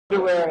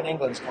Everywhere in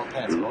England is called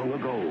pants. Long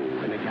ago,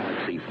 in a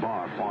galaxy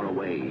far, far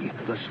away,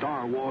 the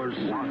Star Wars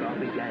saga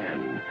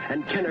began,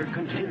 and Kenner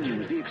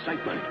continues the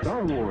excitement.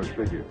 Star Wars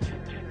figures.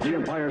 The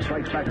Empire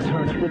Strikes Back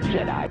Return of the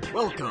Jedi.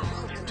 Welcome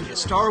to the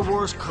Star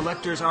Wars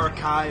Collector's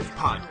Archive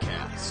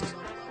podcast.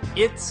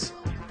 It's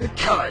the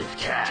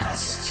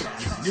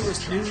Chivecast.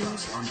 Newest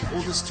news on the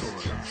oldest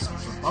toys,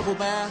 from bubble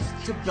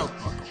bath to belt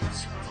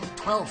buckles, from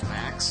 12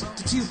 packs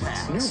to 2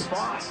 packs. New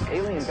boss,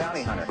 alien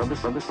bounty hunter from the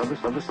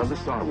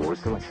Star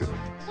Wars collection.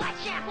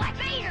 Watch out, Black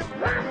Vader!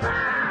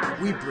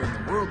 We bring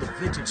the world of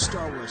vintage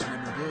Star Wars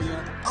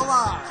memorabilia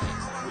alive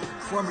with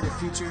informative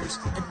features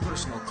and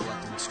personal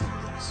collecting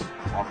stories.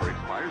 Offer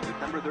expires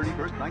December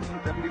 31st,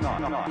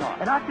 1979.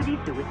 An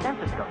R2-D2 with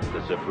stethoscope.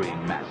 The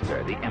Supreme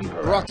Master, the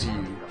Emperor. Brought to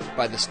you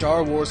by the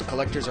Star Wars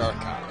Collector's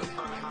Archive.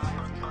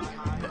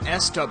 The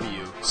SWCA.com.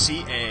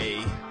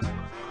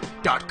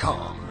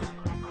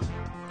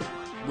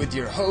 With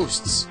your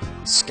hosts,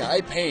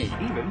 Sky Payne.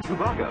 Even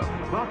Chewbacca,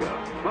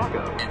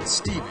 And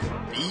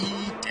Stephen B.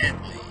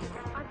 Deadly.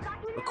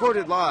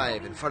 Recorded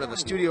live in front of a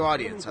studio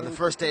audience on the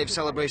first day of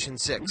Celebration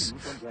 6.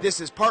 This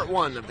is part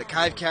 1 of the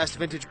Chivecast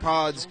Vintage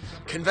Pod's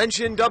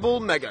Convention Double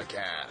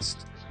Megacast.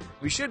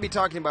 We should be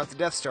talking about the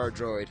Death Star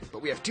Droid,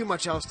 but we have too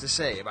much else to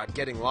say about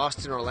getting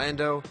lost in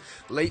Orlando,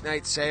 late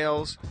night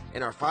sales,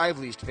 and our 5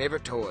 least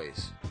favorite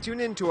toys. Tune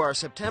in to our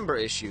September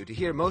issue to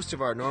hear most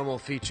of our normal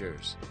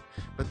features.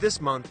 But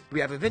this month, we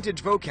have a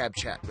vintage vocab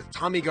chat with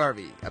Tommy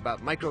Garvey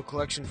about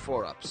micro-collection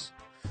 4-ups.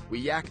 We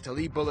yak to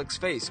Lee Bullock's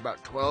face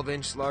about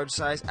 12-inch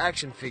large-size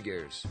action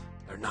figures.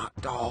 They're not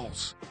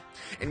dolls.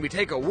 And we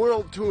take a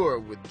world tour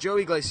with Joe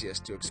Yglesias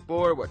to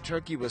explore what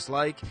Turkey was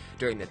like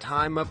during the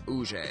time of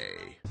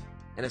UZAY.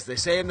 And as they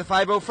say in the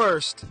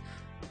 501st,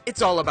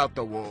 it's all about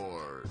the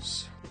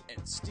wars.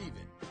 And Stephen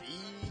B.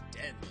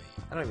 Deadly.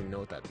 I don't even know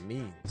what that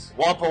means.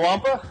 Wampa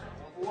Wampa?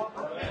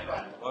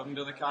 Welcome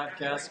to the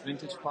Chivecast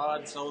Vintage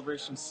Pod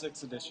Celebration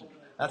 6 edition.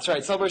 That's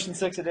right, Celebration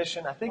 6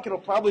 edition. I think it'll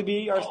probably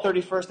be our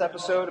 31st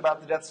episode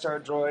about the Death Star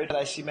Droid.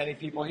 I see many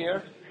people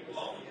here,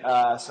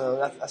 so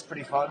that's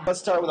pretty fun. Let's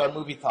start with our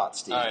movie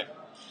thoughts, Steve. All right.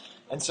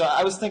 And so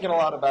I was thinking a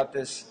lot about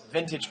this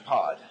vintage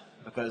pod,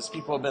 because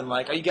people have been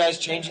like, are you guys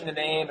changing the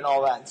name and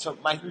all that? And so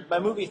my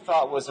movie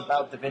thought was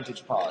about the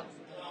vintage pod.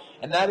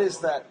 And that is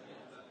that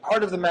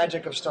part of the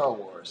magic of Star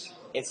Wars,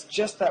 it's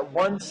just that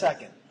 1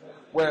 second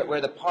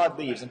where the pod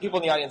leaves, and people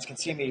in the audience can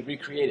see me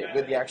recreate it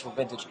with the actual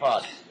vintage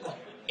pod.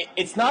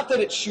 It's not that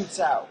it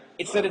shoots out.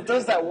 It's that it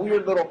does that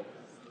weird little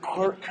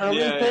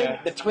curly thing,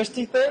 the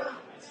twisty thing.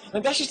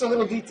 Like, that's just a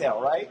little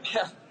detail, right?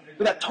 Yeah.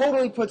 But that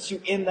totally puts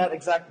you in that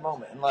exact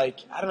moment. And,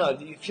 like, I don't know,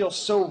 you feel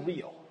so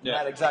real in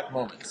that exact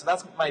moment. So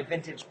that's my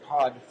vintage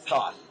pod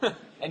thought.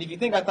 And if you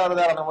think I thought of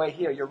that on the way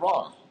here, you're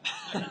wrong.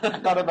 I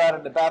thought about it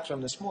in the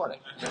bathroom this morning.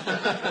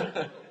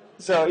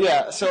 So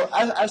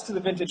as to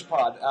the vintage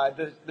pod,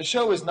 the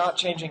show is not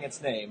changing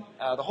its name.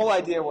 The whole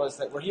idea was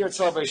that we're here at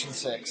Celebration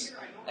 6,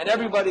 and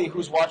everybody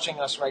who's watching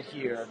us right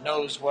here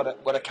knows what a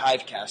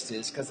Chivecast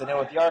is, because they know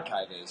what the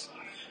archive is.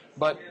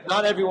 But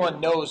not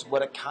everyone knows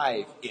what a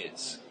Chive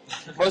is.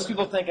 Most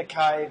people think a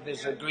Chive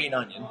is a green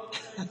onion,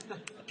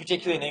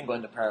 particularly in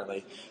England,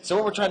 apparently. So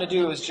what we're trying to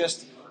do is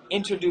just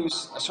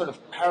introduce a sort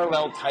of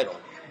parallel title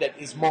that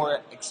is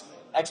more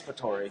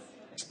expletive.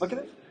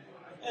 Explicative?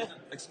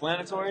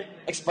 Explanatory?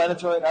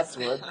 Explanatory, that's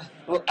the word. A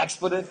little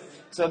expletive.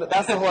 So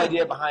that's the whole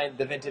idea behind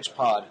the vintage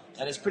pod.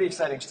 And it's pretty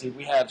exciting, Steve.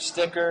 We have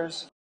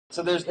stickers.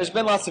 So there's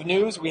been lots of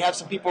news. We have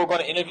some people we're going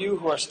to interview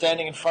who are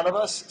standing in front of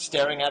us,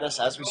 staring at us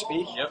as we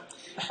speak.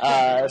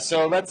 Yep.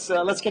 So let's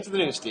get to the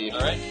news, Steve. All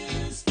right.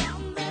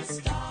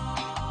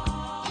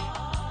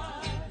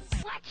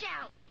 Watch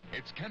out!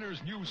 It's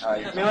Kenner's new All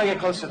right, maybe I get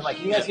closer to the mic.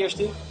 Can you guys hear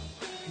Steve?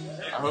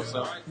 I hope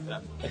so. Yeah.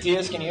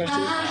 Matthias, can you hear Steve?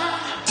 All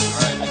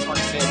right, I just want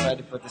to say if I had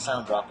to put the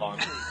sound drop on.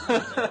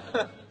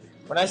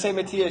 When I say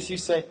Matthias, you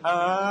say,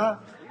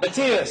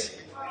 Matthias!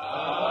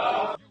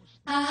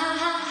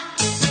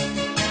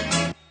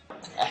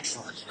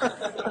 Excellent.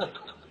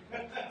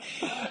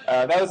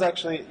 That was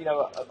actually, a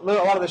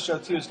lot of the show,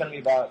 too, is going to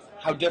be about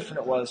how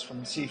different it was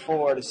from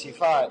C4 to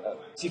C5,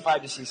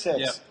 C5 to C6.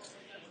 Yep.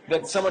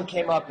 That someone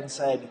came up and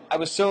said, I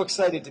was so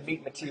excited to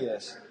meet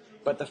Matthias,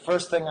 but the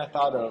first thing I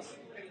thought of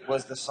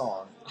was the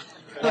song.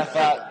 And I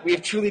thought,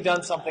 we've truly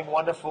done something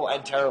wonderful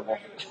and terrible.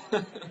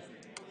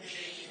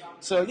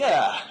 So,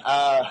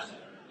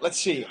 let's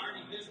see.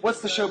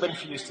 What's the show been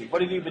for you, Steve?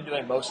 What have you been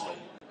doing mostly?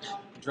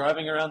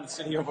 Driving around the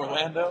city of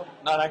Orlando,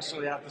 not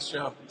actually at the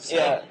show. So.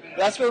 Yeah,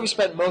 that's where we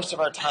spent most of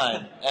our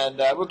time. And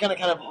we're going to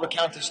kind of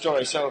recount the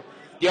story. So,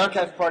 the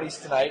archive party's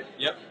tonight.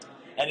 Yep.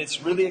 And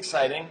it's really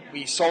exciting.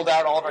 We sold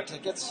out all of our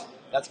tickets.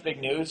 That's big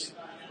news.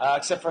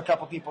 Except for a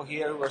couple people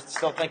here who are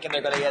still thinking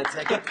they're going to get a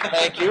ticket.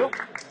 Thank you.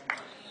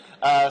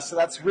 So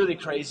that's really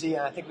crazy.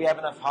 And I think we have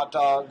enough hot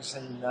dogs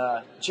and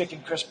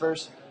chicken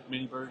crispers.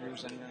 Mini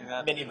burgers, anything like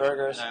that? Mini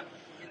burgers.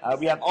 Yeah.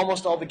 We have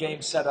almost all the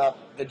games set up.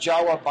 The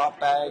Jawa bot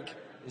bag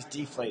is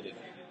deflated.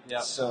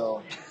 Yeah.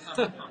 So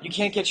you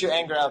can't get your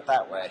anger out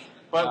that way.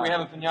 But we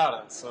have a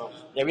pinata, so...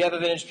 Yeah, we have a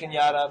vintage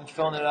pinata. I'm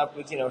filling it up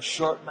with,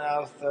 short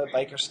mouth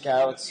biker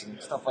scouts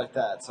and stuff like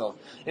that. So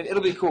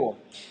it'll be cool.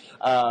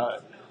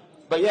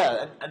 But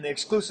yeah, and the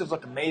exclusives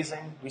look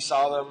amazing. We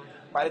saw them.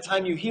 By the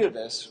time you hear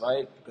this,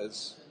 right,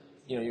 because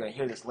you're going to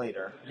hear this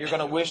later, you're going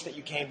to wish that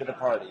you came to the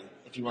party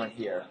if you weren't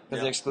here,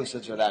 because the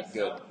exclusives are that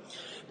good.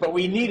 But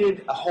we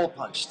needed a hole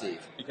punch,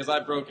 Steve. Because I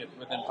broke it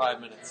within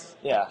 5 minutes.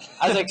 Yeah.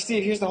 I was like,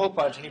 Steve, here's the hole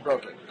punch, and he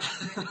broke it.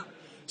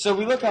 So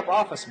we looked up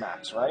Office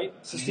Maps, right?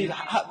 So Steve,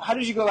 how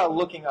did you go about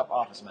looking up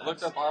Office Maps?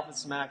 Looked up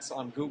Office Maps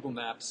on Google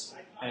Maps,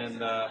 and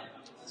so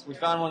we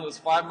found one that was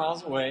 5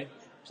 miles away,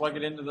 plug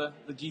it into the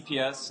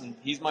GPS, and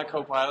he's my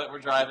co-pilot, we're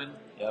driving.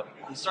 Yep.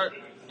 We start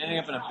ending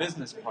up in a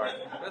business park.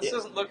 This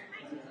doesn't look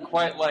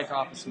quite like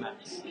Office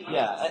Maps.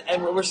 Yeah,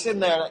 and we're sitting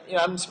there,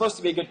 I'm supposed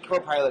to be a good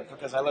co-pilot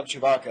because I love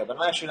Chewbacca, but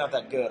I'm actually not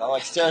that good. I'll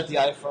stare at the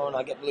iPhone,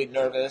 I'll get really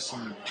nervous,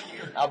 and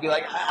I'll be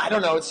like, I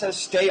don't know, it says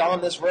stay on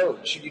this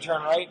road, should you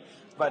turn right?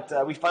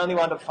 But we finally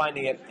wound up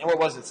finding it, and what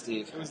was it,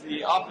 Steve? It was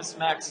the Office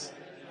Max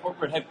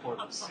corporate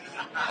headquarters.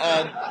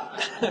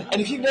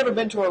 And if you've never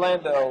been to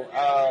Orlando,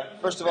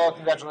 first of all,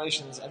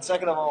 congratulations, and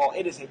second of all,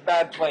 it is a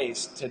bad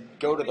place to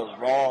go to the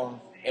wrong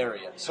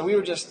area. So we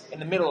were just in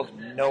the middle of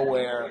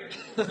nowhere,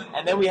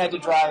 and then we had to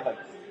drive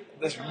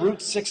this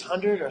Route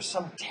 600 or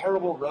some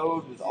terrible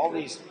road with all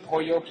these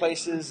pollo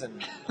places,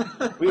 and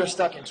we were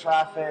stuck in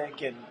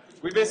traffic. And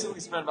we basically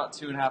spent about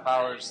 2.5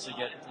 hours to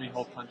get 3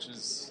 hole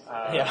punches,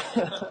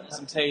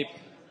 some tape,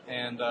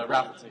 and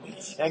raffle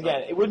tickets.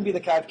 Again, it wouldn't be the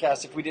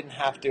Kivecast if we didn't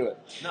have to do it.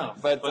 No,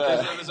 but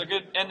there's a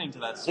good ending to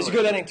that story. There's a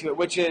good ending to it,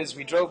 which is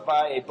we drove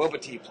by a boba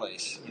tea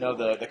place,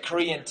 the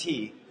Korean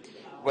tea,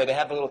 where they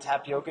have the little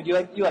tapioca. You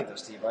like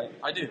those, Steve, right?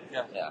 I do,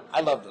 yeah. Yeah, I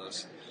love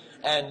those.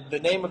 And the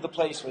name of the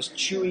place was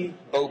Chewy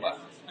Boba.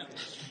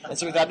 And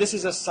so we thought, this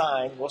is a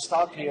sign. We'll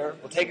stop here.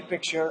 We'll take a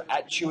picture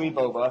at Chewy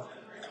Boba.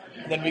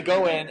 And then we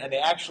go in, and they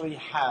actually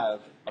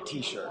have a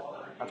T-shirt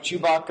of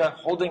Chewbacca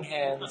holding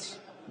hands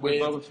with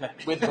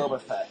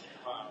Boba Fett.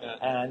 Yeah.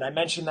 And I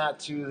mentioned that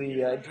to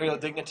the Imperial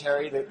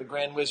dignitary, the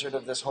Grand Wizard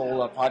of this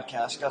whole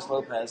podcast, Gus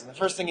Lopez. And the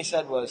first thing he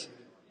said was,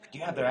 do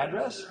you have their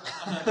address?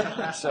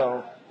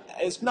 So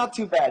it's not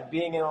too bad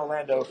being in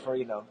Orlando for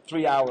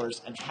 3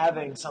 hours and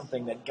having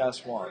something that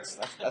Gus wants.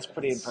 That's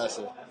pretty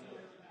impressive.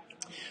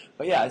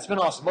 But yeah, it's been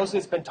awesome. Mostly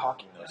it's been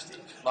talking though, Steve.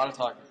 A lot of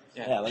talking.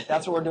 Yeah,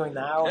 that's what we're doing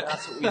now.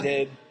 That's what we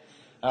did.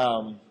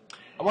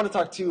 I want to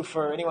talk too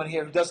for anyone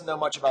here who doesn't know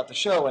much about the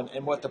show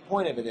and what the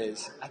point of it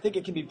is. I think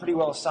it can be pretty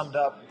well summed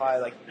up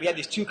by we had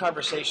these 2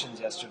 conversations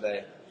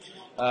yesterday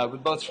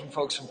with both from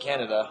folks from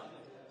Canada.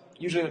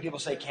 Usually when people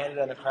say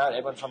Canada in the crowd,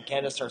 everyone from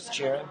Canada starts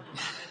cheering.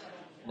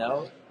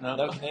 No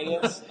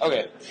Canadians?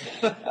 Okay.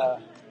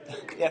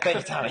 Yeah, thank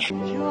you, Tommy.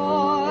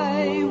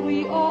 Joy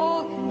we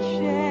all can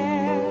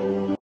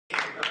share.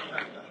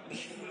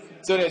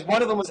 So anyways,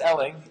 one of them was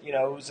Elling,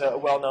 who's a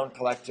well-known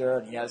collector,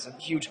 and he has a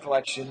huge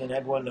collection, and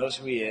everyone knows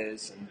who he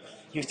is. And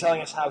he was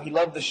telling us how he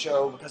loved the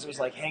show because it was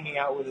like hanging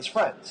out with his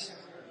friends,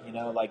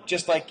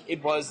 just like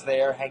it was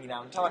there, hanging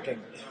out and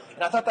talking.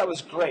 And I thought that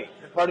was great.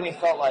 Part of me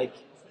felt like,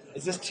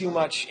 is this too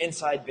much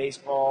inside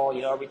baseball?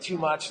 Are we too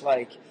much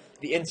like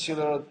the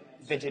insular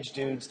vintage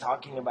dudes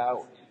talking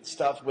about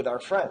stuff with our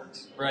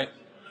friends? Right.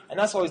 And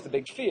that's always the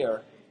big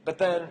fear. But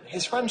then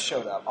his friends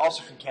showed up,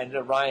 also from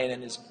Canada, Ryan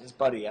and his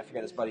buddy. I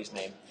forget his buddy's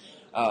name.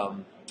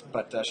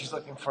 But she's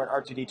looking for an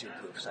R2-D2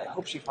 proof, so I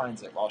hope she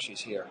finds it while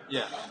she's here.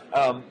 Yeah.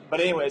 But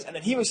anyways, and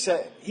then he was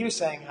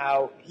saying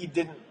how he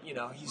didn't,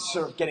 he's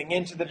sort of getting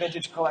into the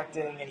vintage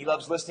collecting, and he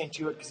loves listening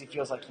to it because he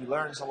feels like he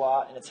learns a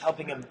lot, and it's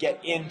helping him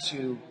get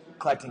into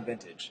collecting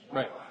vintage.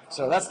 Right.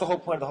 So that's the whole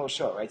point of the whole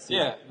show, right, Steve?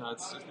 Yeah, no,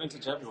 it's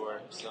vintage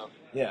everywhere. So.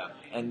 Yeah,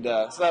 and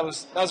so that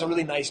was a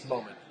really nice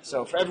moment.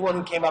 So for everyone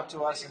who came up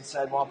to us and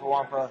said "Wampa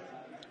Wampa,"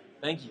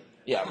 thank you.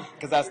 Yeah,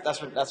 because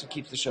that's what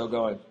keeps the show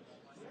going.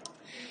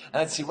 And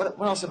let's see what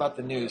else about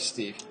the news,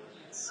 Steve.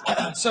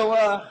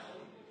 So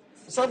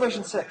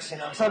Celebration 6,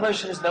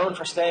 Celebration is known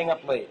for staying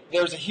up late.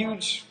 There was a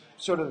huge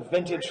sort of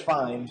vintage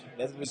find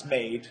that was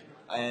made,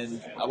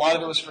 and a lot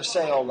of it was for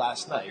sale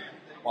last night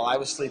while I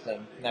was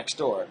sleeping next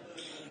door.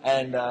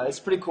 And it's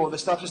pretty cool. The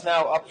stuff is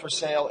now up for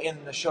sale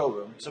in the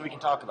showroom, so we can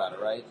talk about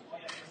it, right?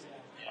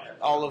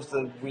 All of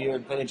the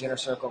weird vintage inner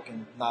circle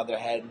can nod their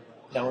head.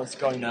 No one's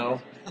going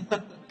no.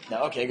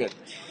 No, okay, good.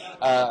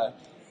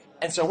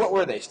 And so what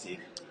were they, Steve?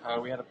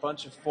 We had a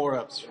bunch of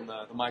 4-ups from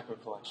the micro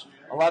collection.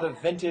 A lot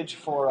of vintage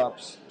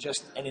 4-ups,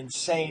 just an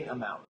insane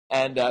amount.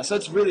 And so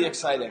it's really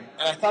exciting.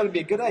 And I thought it would be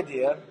a good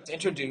idea to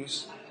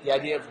introduce the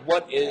idea of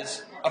what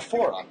is a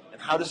 4-up and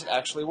how does it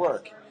actually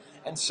work.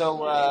 And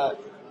so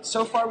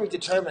so far we've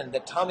determined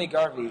that Tommy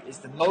Garvey is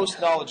the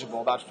most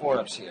knowledgeable about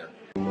 4-ups here.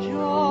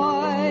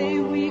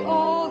 Joy we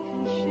all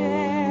can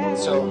share.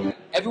 So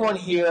everyone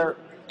here,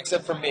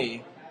 except for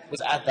me,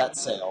 was at that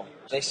sale.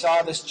 They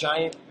saw this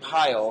giant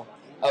pile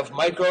of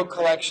micro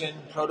collection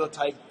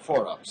prototype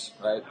 4-ups,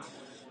 right?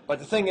 But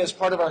the thing is,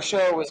 part of our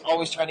show is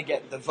always trying to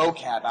get the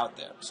vocab out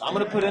there. So I'm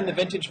going to put in the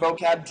vintage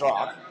vocab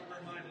drop.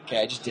 Okay,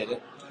 I just did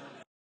it.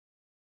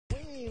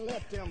 We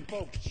lift them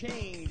folks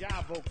change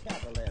our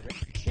vocabulary.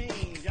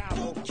 Change our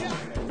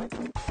vocabulary.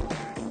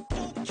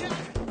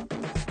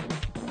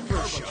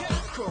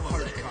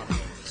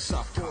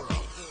 Software,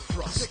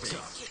 Frosty,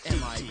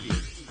 MIB,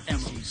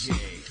 MOJ,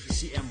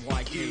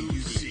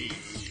 CMYKUD.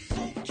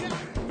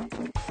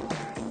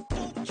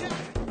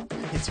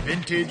 It's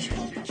vintage.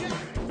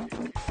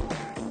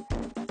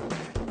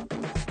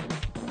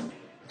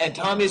 And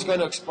Tommy is going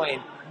to explain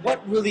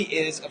what really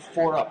is a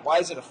 4-up. Why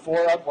is it a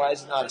 4-up? Why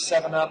is it not a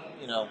 7-up?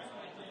 You know,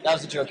 that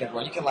was a joke,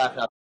 everyone. You can laugh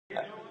now.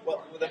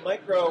 Well, with a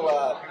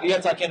micro... you got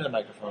to talk into the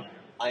microphone.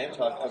 I am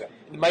talking... Okay.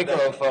 The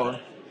microphone.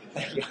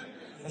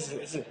 this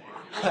is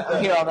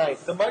I'm here all night.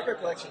 The micro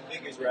collection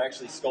figures were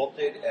actually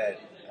sculpted at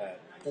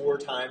 4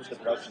 times the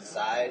production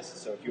size.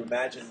 So if you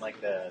imagine like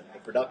the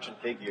production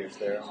figures,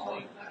 they're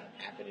only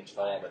half an inch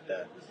tall, but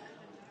the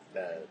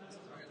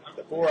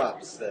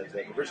 4-ups, the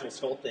original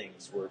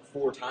sculptings were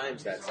 4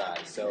 times that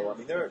size. So I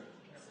mean they're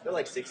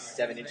like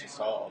 6-7 inches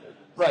tall.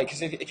 Right,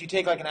 because if you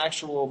take like an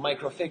actual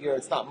micro figure,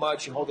 it's not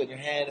much. You hold it in your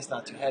hand, it's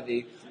not too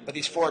heavy. But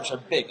these forks are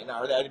big.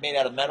 Now, are they made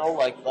out of metal,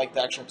 like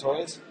the actual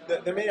toys?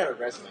 They're made out of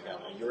resin,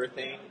 like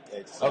urethane.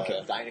 It's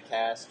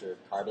Dynacast or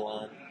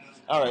Carbolon.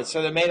 All right,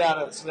 so they're made out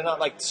of. So they're not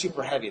like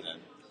super heavy then.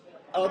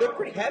 Oh, they're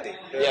pretty heavy.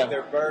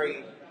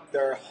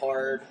 They're a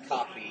hard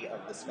copy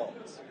of the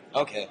sculpts.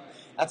 Okay,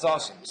 that's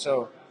awesome.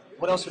 So,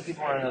 what else would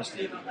people want to know,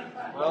 Steve?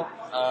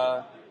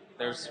 Well,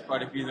 there's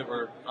quite a few that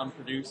were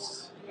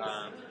unproduced.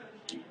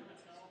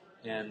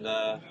 And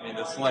I mean,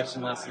 the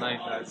selection last night,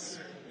 as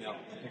you know,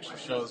 the picture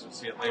shows, we'll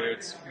see it later,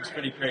 it's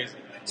pretty crazy.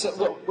 So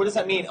what does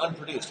that mean,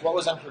 unproduced? What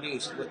was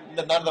unproduced?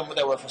 None of them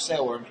that were for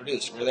sale were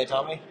unproduced. Were they,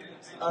 Tommy?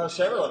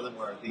 Several of them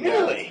were.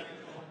 Really?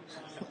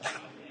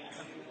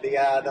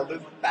 The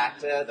Luke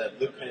Bacta, the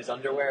Luke in his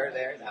underwear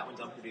there, that one's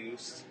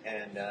unproduced.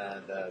 And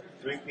the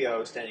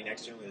 3PO standing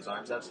next to him with his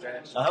arms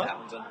outstretched, that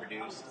one's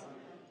unproduced.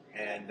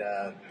 And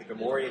the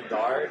Gamorrean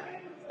guard,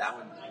 that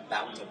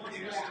one's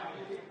unproduced.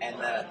 And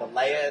the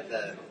Leia,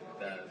 the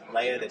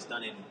Leia that's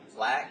done in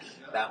black,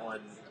 that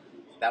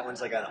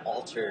one's like an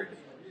altered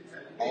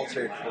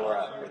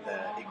 4-up with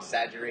an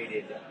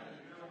exaggerated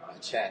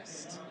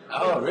chest.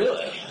 Oh,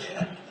 really?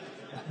 Yeah.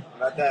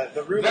 But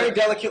the rumor, very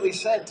delicately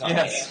said, Tommy.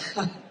 Yes.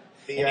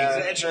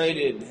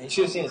 Exaggerated. You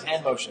should have seen his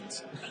hand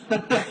motions.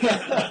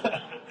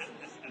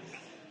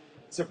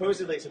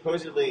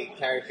 Supposedly,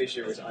 Carrie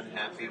Fisher was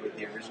unhappy with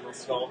the original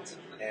sculpt,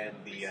 and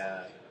the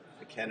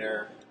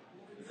Kenner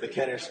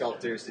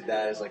sculptors did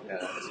that as a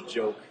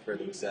joke for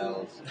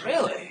themselves.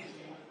 Really?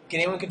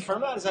 Can anyone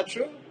confirm that? Is that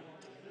true?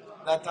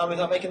 That Tommy's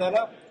not making that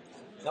up?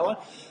 No one?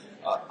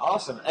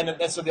 Awesome. And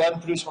so the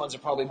unproduced ones are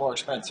probably more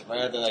expensive,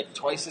 right? Are they like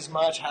twice as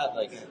much?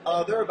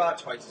 They're about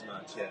twice as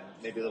much, yeah,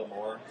 maybe a little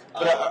more.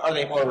 But are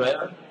they more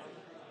rare?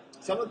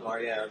 Some of them are,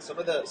 yeah. Some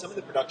of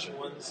the production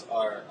ones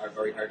are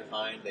very hard to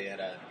find. They had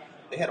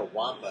a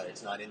Wampa.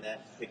 It's not in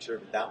that picture,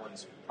 but that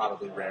one's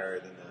probably rarer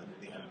than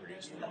the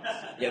unproduced ones.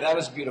 Yeah, that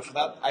was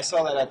beautiful. I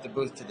saw that at the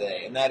booth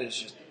today, and that is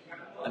just.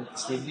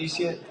 Steve, do you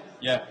see it?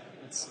 Yeah,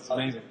 it's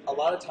amazing. A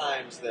lot of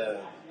times the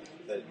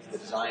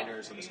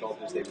designers and the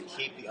sculptors, they would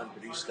keep the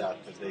unproduced stuff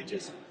because they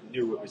just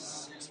knew it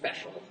was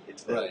special.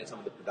 It's some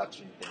of the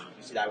production things.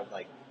 You see that with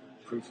like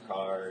proof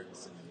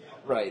cards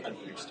and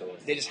unproduced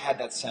toys. They just had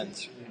that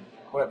sense.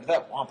 Whatever,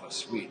 that Wampa's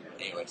sweet.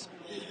 Anyways.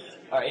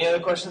 All right, any other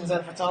questions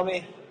then for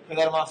Tommy? We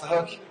let him off the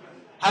hook.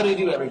 How do you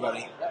do,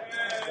 everybody?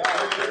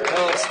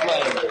 Well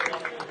explained.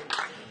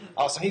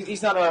 Awesome.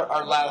 He's not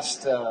our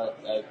last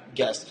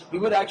guest. We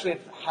would actually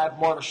have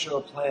more of a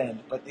show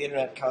planned, but the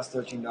internet costs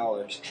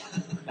 $13,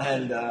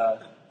 and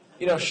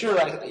sure,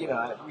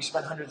 we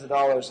spend hundreds of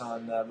dollars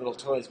on little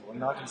toys, but we're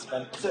not going to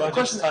spend.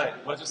 Budget's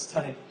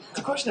tight. It's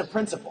a question of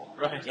principle,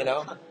 right?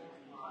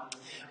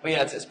 But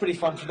yeah, it's pretty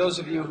fun. For those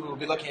of you who will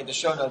be looking at the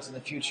show notes in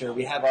the future,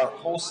 we have our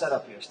whole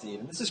setup here, Steve,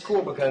 and this is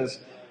cool because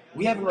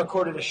we haven't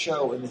recorded a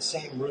show in the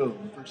same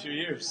room for 2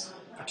 years.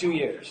 For 2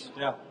 years.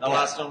 Yeah. The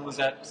last one was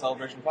at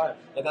Celebration 5.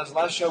 Yeah, that was the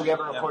last show we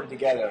ever recorded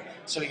together.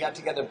 So we got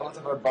together both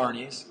of our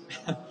Barneys.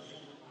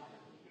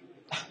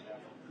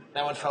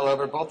 That one fell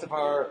over. Both of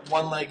our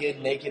one-legged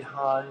naked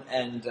Han,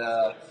 and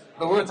but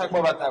we're going to talk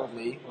more about that with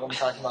Lee. We're going to be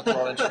talking about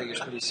 12-inch figures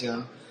pretty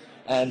soon,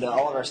 and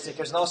all of our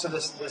stickers, and also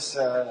this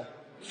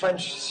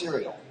French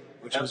cereal,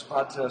 which was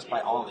brought to us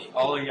by Ollie.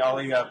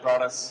 Ollie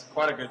brought us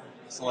quite a good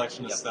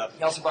selection of stuff.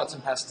 He also brought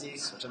some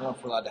pastis, which I don't know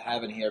if we're allowed to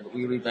have in here, but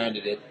we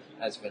rebranded it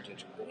as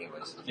vintage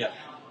anyways. Yeah.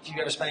 If you've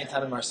ever spent any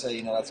time in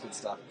Marseille, that's good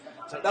stuff.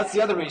 So that's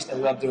the other reason that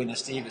we love doing this,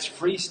 Steve, is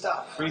free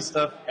stuff. Free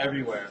stuff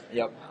everywhere.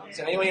 Yep.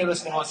 So anyone here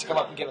listening wants to come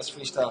up and give us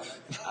free stuff,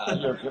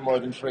 you're more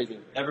than free.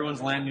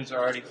 Everyone's lanyards are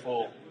already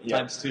full,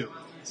 times 2.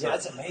 So, yeah,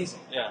 that's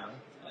amazing. Yeah.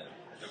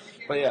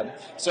 But yeah,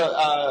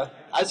 so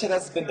I'd say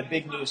that's been the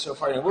big news so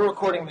far. We're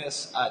recording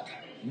this at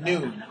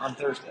noon on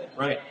Thursday.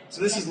 Right.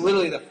 So this is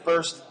literally the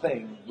first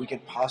thing we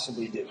could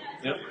possibly do.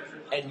 Yep.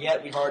 And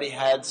yet we've already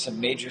had some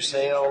major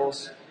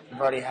sales. We've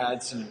already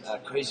had some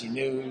crazy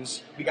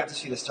news. We got to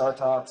see the Star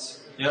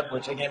Tots. Yep.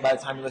 Which, again, by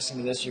the time you're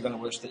listening to this, you're going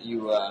to wish that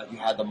you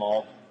had them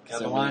all. Yeah,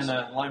 the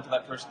line for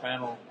that first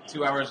panel,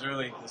 2 hours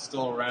early, was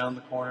still around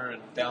the corner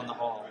and down the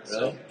hall.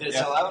 Really? So, Did it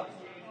sell out?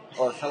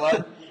 Or fill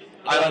out?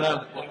 I don't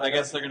know. I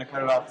guess they're going to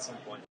cut it off at some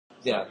point.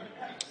 Yeah.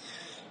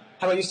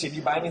 How about you, Steve?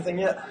 You buy anything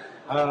yet?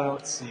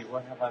 Let's see.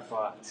 What have I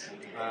bought?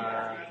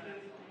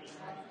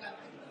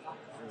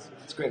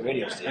 It's great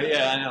radio, Steve.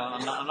 Yeah, I know.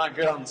 I'm not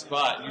good on the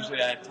spot.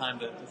 Usually I have time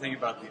to think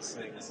about these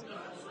things.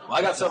 Well,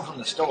 I got some from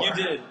the store. You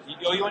did?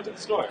 You went to the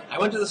store? I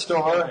went to the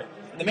store.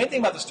 And the main thing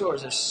about the store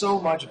is there's so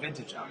much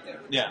vintage out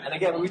there. Yeah. And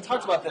again, we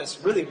talked about this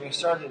really when we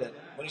started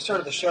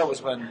the show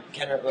was when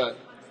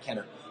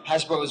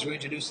Hasbro was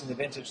reintroducing the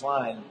vintage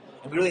line,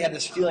 and we really had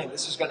this feeling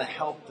this was going to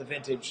help the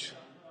vintage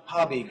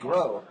hobby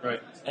grow.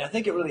 Right. And I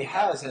think it really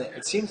has, and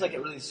it seems like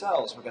it really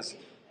sells because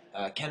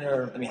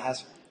Kenner,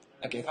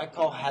 okay, if I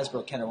call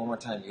Hasbro Kenner one more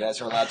time, you guys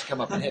are allowed to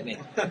come up and hit me.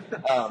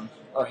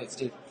 Or hit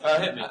Steve.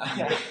 Hit me.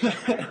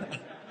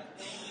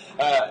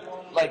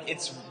 Like,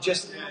 it's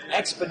just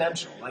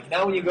exponential. Like,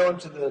 now when you go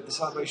into the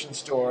Celebration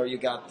store, you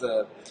got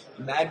the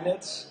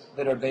magnets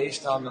that are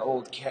based on the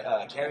old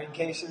carrying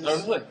cases.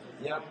 Oh, really?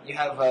 Yep. You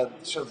have a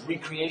sort of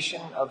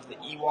recreation of the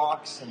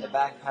Ewoks and the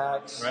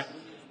backpacks. Right.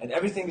 And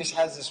everything just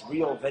has this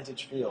real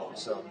vintage feel.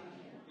 So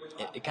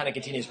it kind of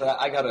continues. But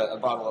I got a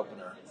bottle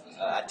opener.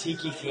 A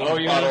tiki-themed Oh,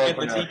 you're bottle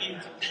going to get opener.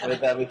 the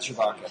tiki? With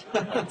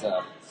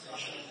Chewbacca.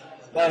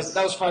 But,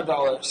 that was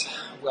 $5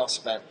 well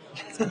spent.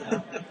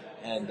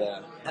 And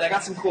I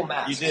got some cool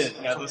masks. You did.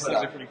 Yeah, those things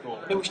are pretty cool.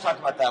 Maybe we should talk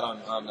about that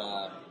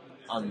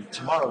on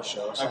tomorrow's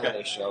show,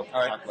 Saturday's show.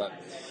 All right. Talk about.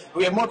 But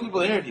we have more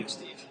people to interview,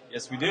 Steve.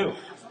 Yes, we do.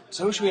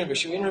 So who should we interview?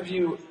 Should we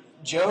interview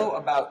Joe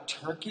about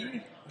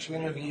turkey? Or should we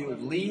interview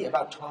Lee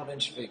about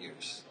 12-inch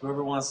figures?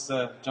 Whoever wants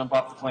to jump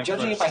off the plank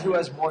Judging first. it by who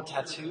has more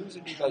tattoos,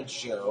 it'd be by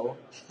Joe.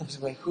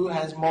 Like who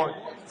has more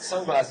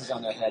sunglasses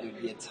on their head, it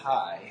would be a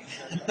tie.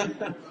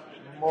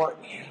 More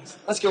earrings.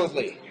 Let's go with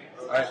Lee.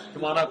 All right,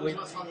 come on up, Lee.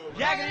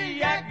 Yakety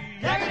yak,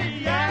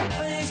 yakety yak,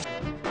 please.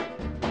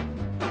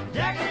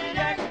 Yakety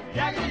yak,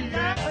 yakety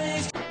yak,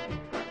 please.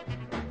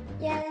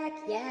 Yak,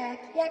 yak,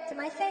 yak to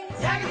my face.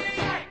 Yakety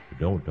yak.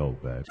 Don't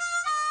talk back.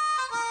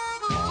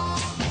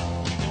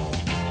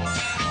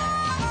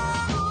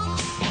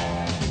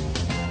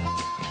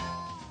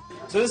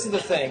 So this is the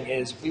thing,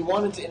 is we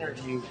wanted to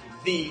interview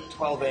the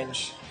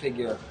 12-inch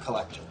figure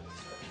collector.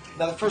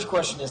 Now the first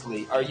question is,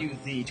 Lee, are you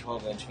the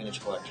 12-inch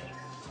vintage collector?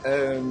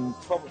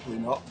 Probably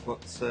not,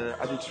 but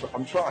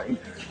I'm trying.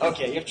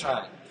 Okay, you're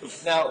trying.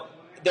 Now,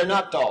 they're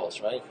not dolls,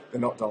 right?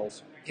 They're not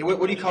dolls. Okay, what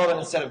do you call them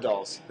instead of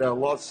dolls? They're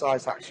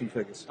large-size action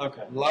figures.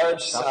 Okay.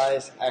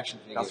 Large-size action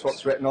figures. That's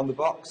what's written on the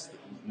box.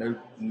 No,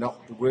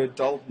 not the word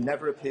doll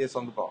never appears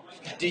on the box.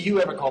 Do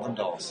you ever call them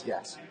dolls?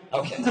 Yes.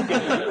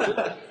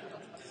 Okay.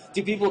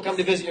 Do people who come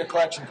to visit your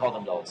collection call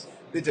them dolls?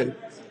 They do.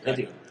 They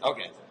do.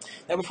 Okay.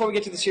 Now, before we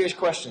get to the serious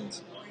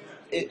questions,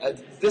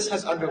 this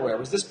has underwear.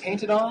 Was this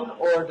painted on,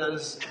 or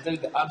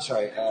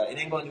in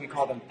England we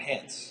call them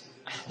pants.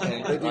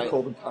 Okay, they do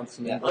call them pants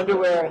in England.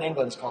 Underwear in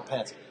England is called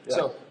pants. Yeah.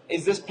 So,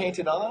 is this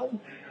painted on?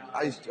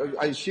 I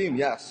assume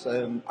yes.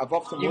 I've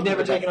often. You've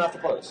never taken off the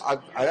clothes?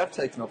 I have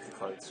taken off the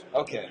clothes.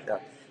 Okay.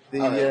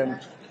 Yeah.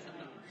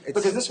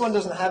 Because this one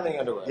doesn't have any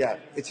underwear. Yeah,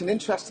 it's an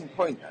interesting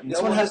point.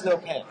 This one has no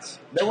pants.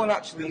 No one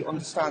actually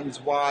understands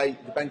why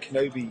the Ben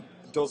Kenobi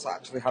does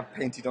actually have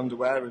painted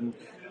underwear and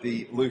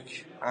the Luke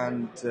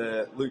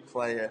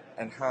Leia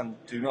and Han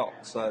do not.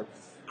 So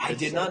I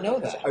did not know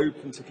that. It's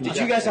open to conjecture.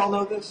 Did you guys all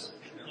know this?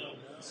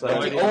 So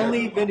the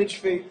only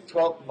vintage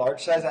 12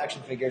 large-size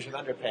action figures with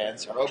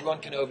underpants are Obi-Wan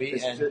Kenobi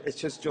it's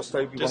just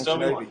Obi-Wan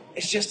Kenobi.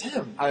 It's just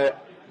him.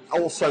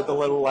 Also, the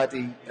little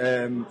laddie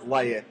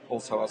Leia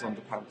also has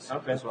underpants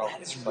as well.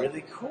 That is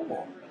really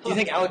cool. Do you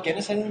think Alec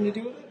Guinness had anything to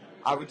do with it?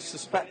 I would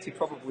suspect he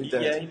probably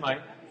did. Yeah, he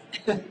might.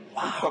 He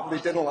probably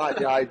didn't like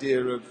the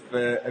idea of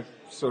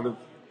sort of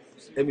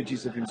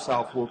images of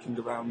himself walking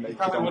around naked. He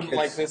probably wouldn't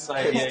like this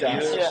idea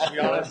either, to be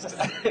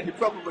honest. He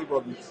probably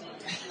wouldn't.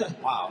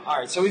 Wow. All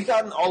right, so we've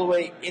gotten all the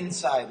way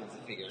inside of the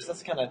figures.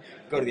 Let's kind of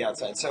go to the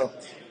outside. So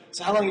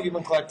how long have you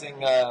been collecting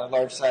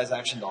large-size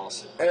action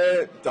dolls?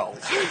 Dolls.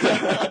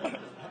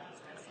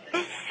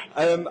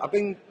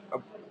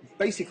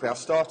 Basically, I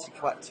started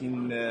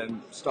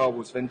collecting Star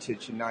Wars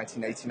vintage in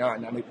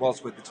 1989, and it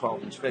was with the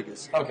 12-inch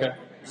figures. Okay.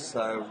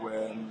 So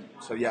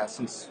yeah,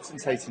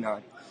 since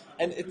 '89.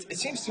 And it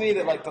seems to me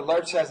that like the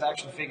large-size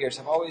action figures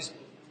have always,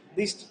 at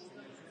least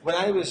when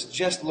I was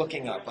just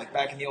looking up, like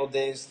back in the old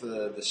days,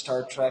 the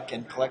Star Trek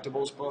and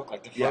collectibles book,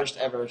 like the first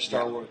ever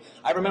Star Wars.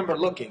 I remember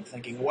looking,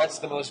 thinking, what's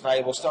the most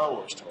valuable Star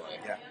Wars toy?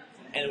 Yeah.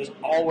 And it was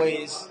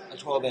always a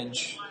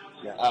 12-inch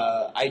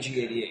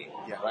IG-88.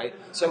 Yeah. Right.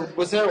 So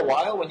was there a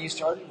while when you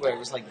started where it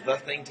was like the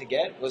thing to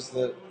get was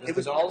the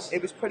dolls?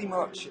 It was pretty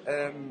much.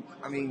 I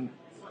mean,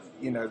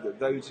 you know,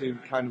 those who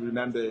kind of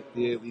remember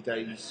the early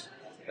days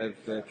of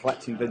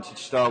collecting vintage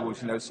Star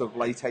Wars, you know, sort of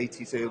late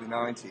 '80s, early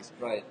 '90s.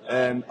 Right.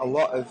 A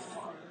lot of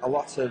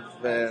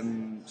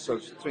sort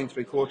of 3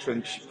 3/4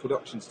 inch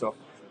production stuff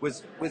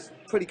was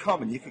pretty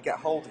common. You could get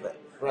hold of it.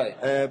 Right.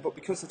 But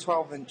because the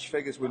 12-inch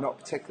figures were not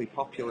particularly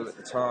popular at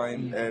the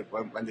time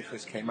when they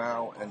first came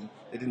out, and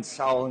they didn't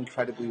sell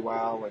incredibly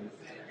well, and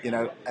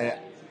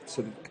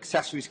sort of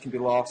accessories can be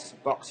lost,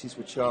 boxes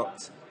were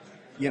chucked.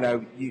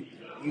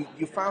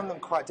 You found them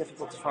quite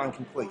difficult to find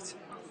complete.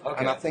 Okay.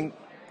 And I think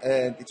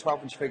the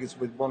 12-inch figures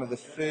were one of the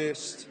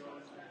first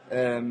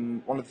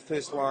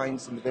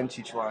lines in the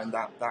vintage line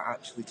that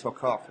actually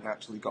took off and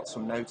actually got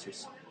some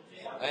notice.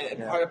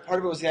 And part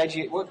of it was the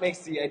IG. What makes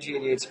the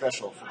IG-88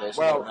 special for those?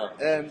 Well,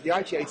 the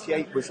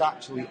IG-88 was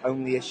actually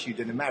only issued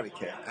in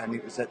America, and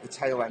it was at the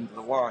tail end of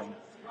the line.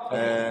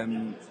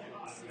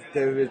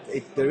 There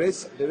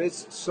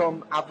is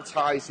some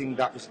advertising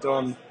that was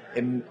done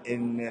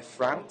in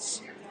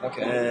France.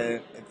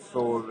 Okay.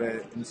 For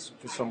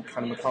some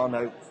kind of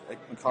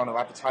Meccano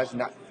advertising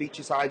that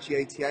features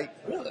IG-88.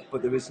 Really?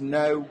 But there is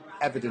no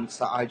evidence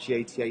that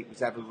IG-88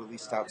 was ever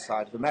released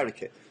outside of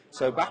America.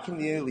 So back in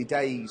the early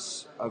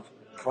days of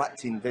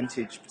collecting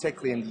vintage,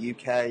 particularly in the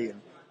UK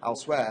and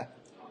elsewhere,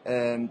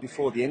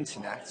 before the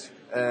internet,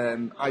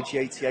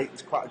 IG-88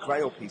 was quite a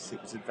grail piece.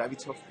 It was a very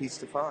tough piece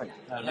to find.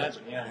 I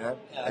imagine, yeah.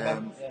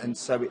 And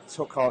so it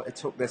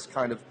took this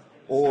kind of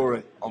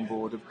aura on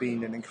board of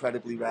being an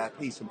incredibly rare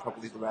piece, and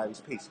probably the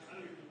rarest piece.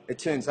 It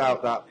turns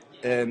out that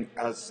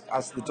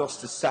as the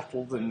dust has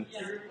settled and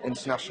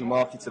international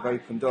markets have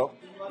opened up,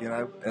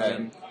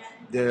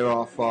 there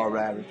are far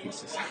rarer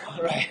pieces.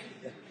 Right.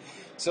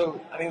 So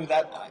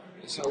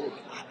So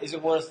is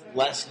it worth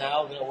less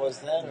now than it was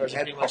then, or has it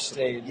pretty much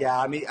stayed? Yeah,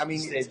 I mean,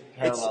 stayed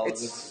parallel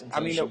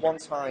at one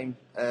time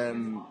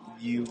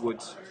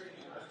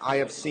I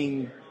have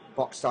seen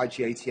boxed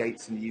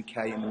IG-88s in the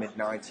UK in the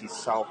mid-90s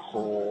sell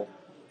for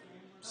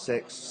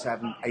 £600,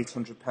 £700,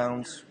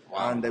 £800,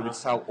 and they would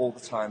sell all the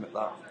time at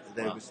that.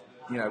 There was,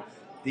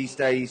 these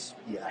days,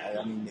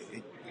 I mean,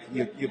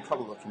 you're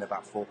probably looking at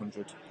about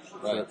 400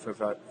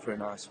 for a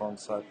nice one.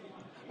 So,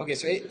 okay,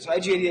 so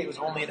IG-88 was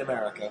only in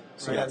America.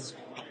 So yes.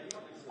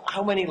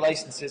 How many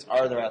licenses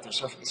are there out there?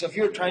 So if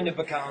you're trying to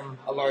become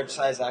a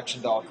large-size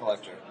action doll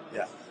collector,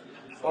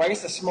 or I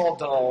guess a small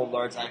doll,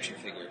 large action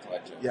figure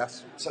collector.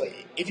 Yes. So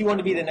if you want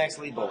to be the next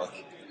Lee Bullock,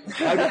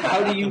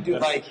 how do you do,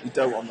 like... You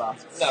don't want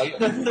that. No,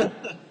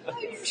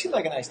 you seem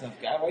like a nice enough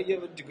guy, right? You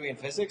have a degree in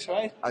physics,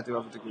 right? I do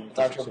have a degree in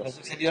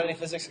physics. Have you done any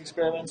physics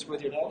experiments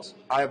with your dolls?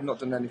 I have not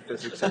done any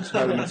physics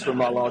experiments with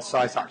my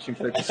large-size action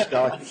figure,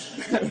 Sky.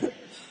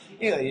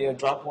 You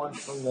drop one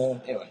from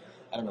the... Anyway,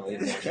 I don't know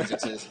what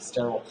physics is. It's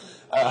terrible.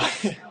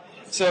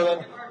 So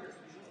then...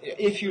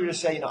 If you were to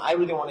say, I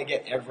really want to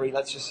get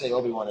let's just say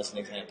Obi-Wan as an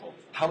example,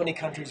 how many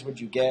countries would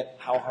you get?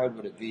 How hard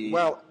would it be?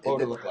 Well, what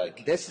would it look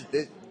like? This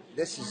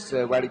is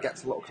where it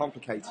gets a little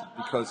complicated,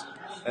 because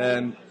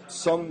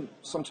some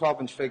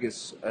 12-inch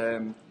figures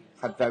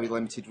had very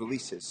limited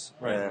releases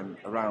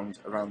around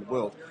the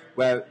world,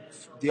 where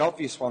the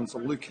obvious ones,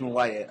 Luke and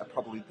Leia, are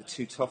probably the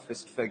two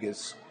toughest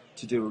figures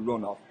to do a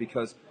run of,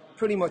 because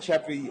pretty much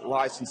every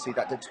licensee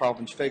that did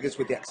 12-inch figures,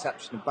 with the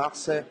exception of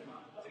Basser,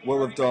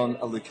 will have done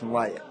a Luke and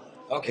Leia.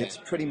 Okay. It's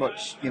pretty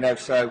much,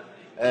 so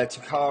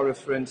Takara,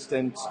 for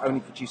instance,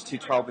 only produced two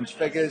 12-inch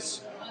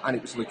figures, and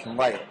it was Luke and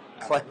Leia.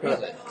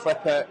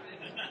 Clipper,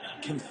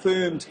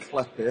 confirmed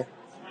Clipper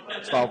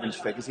 12-inch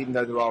figures, even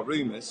though there are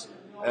rumours,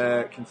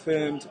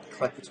 confirmed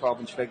Clipper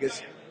 12-inch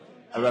figures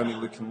are only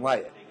Luke and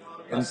Leia.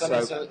 And so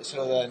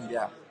then,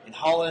 in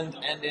Holland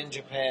and in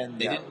Japan,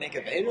 they didn't make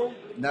a Vader?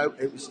 No,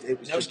 it was no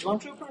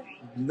Stormtrooper?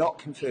 Not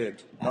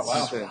confirmed.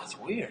 Confirmed. That's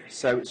weird.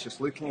 So it's just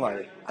Luke and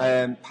Leia.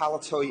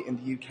 Palatoy in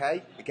the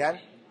UK, again,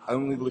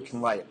 only Luke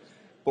and Leia.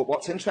 But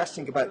what's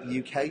interesting about the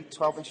UK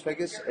 12-inch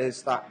figures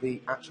is that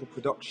the actual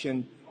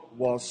production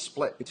was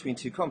split between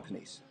two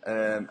companies.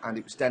 And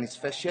it was Dennis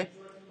Fisher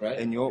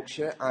in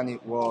Yorkshire, and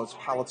it was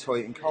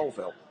Palatoy in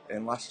Colville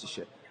in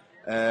Leicestershire.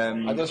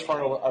 Are those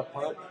far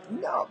apart?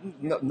 No,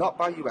 not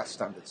by US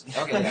standards.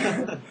 Okay.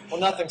 Well,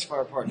 nothing's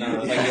far apart now.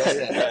 Like US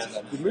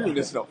standards. The moon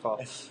is not far.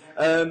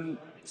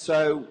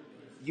 So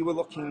you were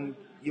looking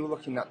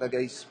at that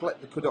they split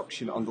the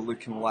production on the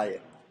Luke and Leia,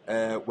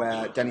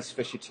 where Dennis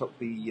Fisher took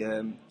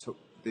the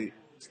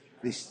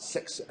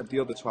 6 of the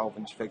other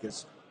 12-inch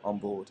figures on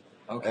board.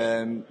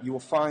 Okay. You will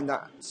find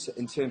that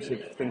in terms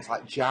of things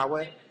like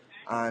Jawa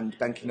and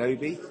Ben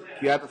Kenobi.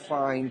 If you ever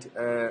find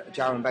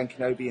Jawa and Ben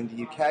Kenobi in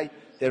the UK,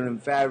 they're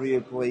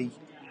invariably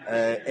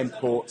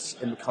imports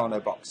in Meccano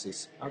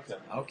boxes.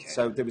 Okay.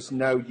 So there was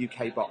no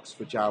UK box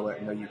for Jawa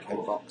and no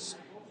UK box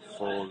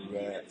for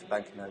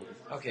Ben Kenobi.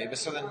 Okay, but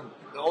so then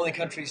the only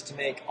countries to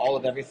make all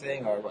of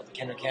everything are what?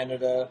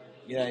 Canada,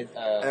 United.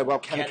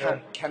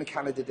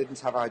 Canada didn't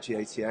have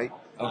IG-88.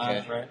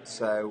 Okay. Right.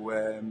 So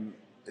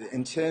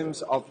in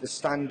terms of the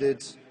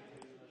standard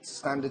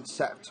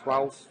set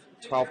of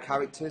 12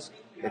 characters,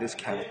 it is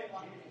Canada.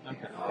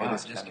 Okay. It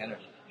is just Canada.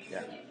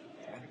 Yeah.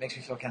 Makes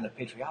me feel kind of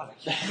patriotic.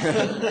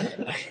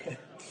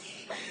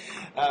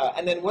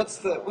 And then what's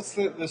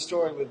the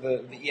story with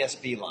the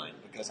ESB line?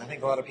 Because I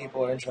think a lot of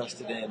people are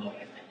interested in,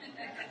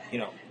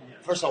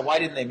 first of all, why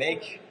didn't they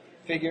make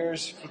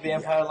figures for the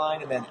Empire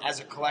line? And then as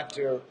a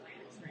collector,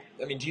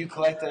 I mean, do you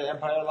collect the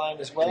Empire line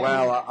as well?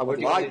 Well, I would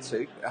like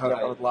to. to.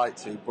 I would like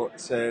to,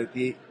 but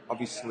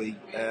obviously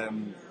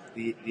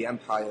the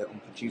Empire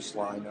unproduced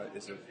line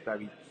is a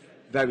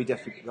very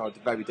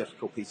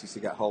difficult pieces to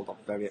get hold of,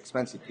 very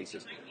expensive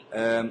pieces.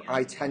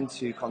 I tend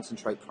to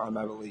concentrate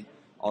primarily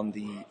on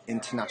the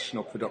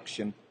international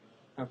production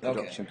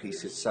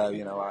pieces. So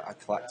I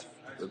collect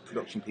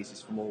production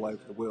pieces from all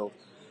over the world.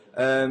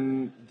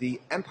 The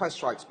Empire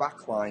Strikes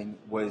Back line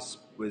was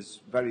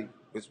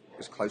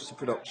close to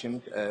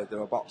production.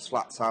 There are box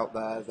flats out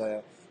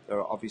there. There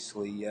are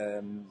obviously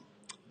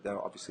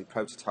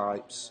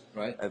prototypes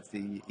of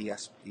the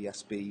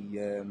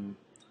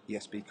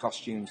ESB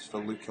costumes for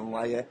Luke and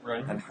Leia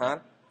and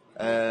Han,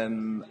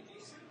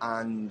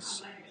 and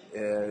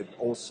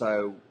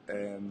also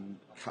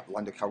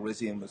Lando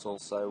Calrissian was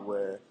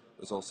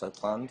also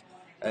planned,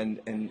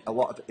 and a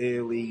lot of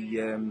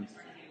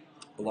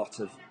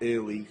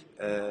early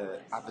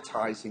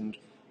advertising.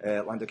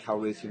 Lando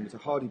Calrissian was a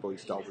Hardy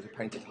Boys doll, was a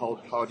painted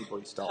Hardy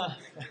Boys doll.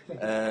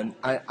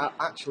 I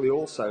actually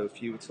also,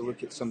 if you were to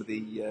look at some of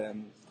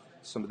the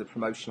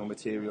promotional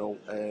material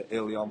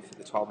early on for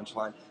the 12-inch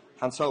line,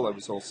 Han Solo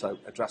was also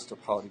a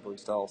dressed-up Hardy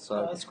Boys doll.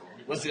 So that's cool.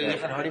 Was it a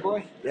different Hardy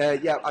Boy? There's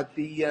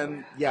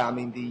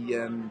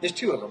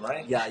two of them,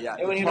 right? Yeah.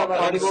 And when you know about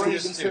Hardy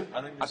Boys,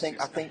 I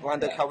think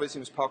Lando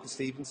Calrissian was Parker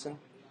Stevenson.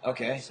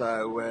 Okay.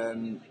 So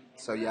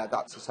yeah,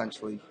 that's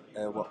essentially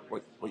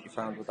what you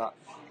found with that.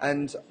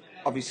 And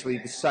obviously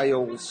the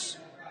sales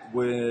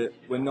were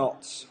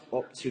not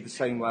up to the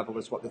same level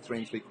as what the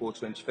 3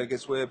 3/4 inch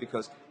figures were,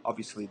 because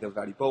obviously they're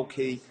very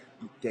bulky.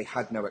 They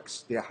had no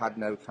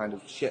kind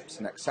of ships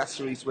and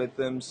accessories with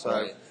them.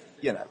 So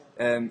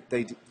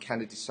they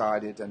kind of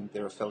decided, and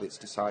their affiliates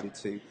decided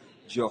to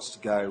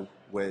just go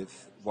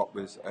with what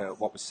was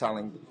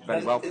selling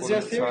very well. Is there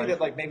a theory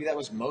that maybe that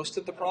was most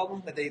of the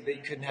problem, that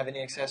you couldn't have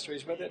any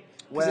accessories with it?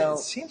 Well, it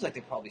seems like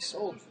they probably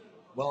sold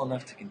well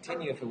enough to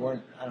continue. If it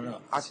weren't, I don't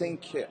know. I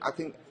think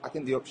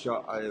the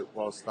upshot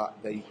was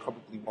that they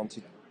probably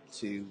wanted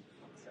to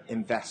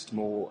invest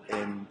more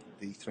in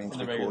the 3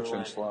 3/4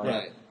 inch line.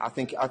 Right. I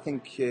think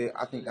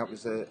that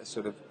was a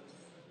sort of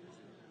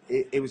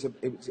it was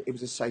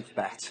a safe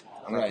bet,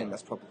 and I think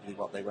that's probably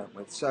what they went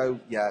with. So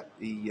yeah,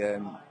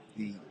 the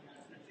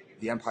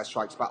Empire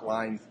Strikes Back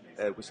line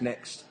was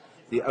next.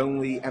 The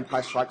only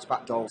Empire Strikes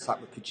Back dolls that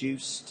were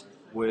produced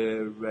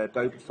were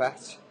Boba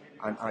Fett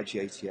and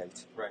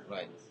IG-88.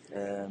 Right.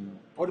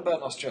 What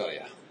about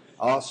Australia?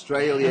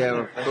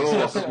 Australia, of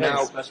course.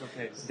 Now, special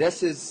case.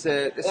 This is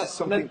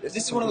something. This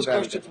is one of those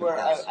questions where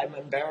I'm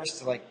embarrassed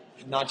to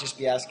not just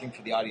be asking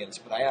for the audience,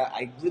 but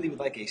I really would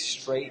like a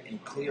straight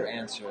and clear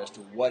answer as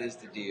to what is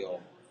the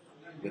deal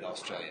with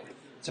Australia.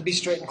 So be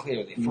straight and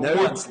clear, Lee. For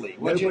once, Lee.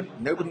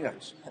 Nobody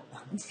knows.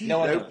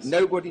 Knows.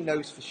 Nobody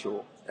knows for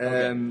sure.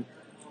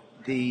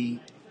 Okay.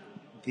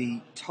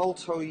 The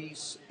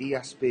Toltoys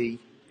ESB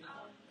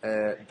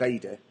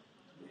Vader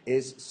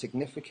is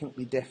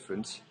significantly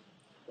different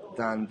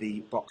than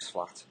the box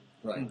flat.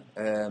 Right.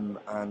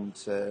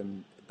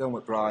 Bill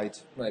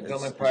McBride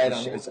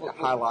has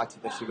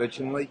highlighted this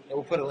originally.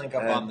 We'll put a link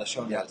up on the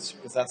show notes,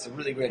 because that's a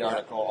really great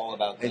article all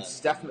about that. It's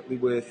definitely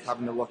worth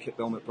having a look at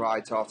Bill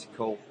McBride's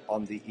article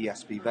on the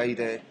ESB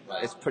Vader.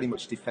 Right. It's pretty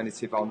much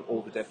definitive on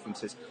all the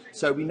differences.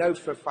 So we know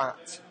for a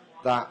fact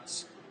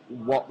that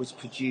what was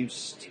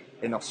produced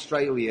in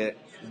Australia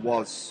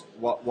was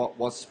what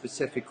was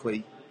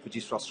specifically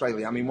produced for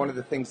Australia. I mean, one of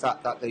the things that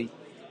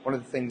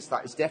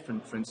is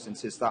different, for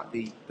instance, is that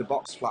the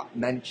box flat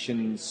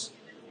mentions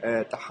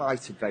the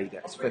height of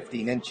Vader as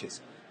 15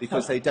 inches,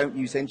 because they don't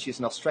use inches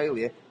in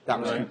Australia.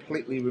 That was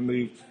completely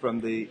removed from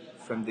the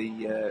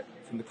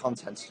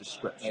contents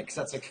description. Because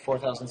that's like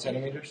 4,000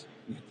 centimeters.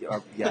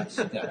 Yes.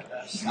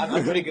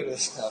 I'm pretty good at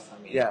this stuff. I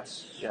mean,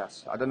 yes.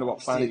 I don't know what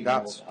planet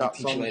that's I'll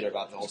teach on. you later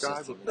about the whole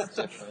system. It's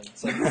different.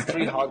 It's like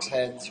 3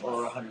 hogsheads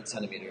or 100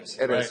 centimeters.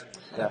 It is.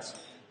 Yes.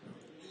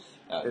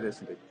 It is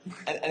indeed.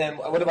 And then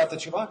what about the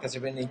Chewbacca? Has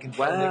there been any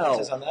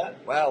differences on that?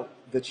 Well,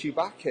 the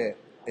Chewbacca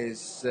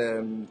is...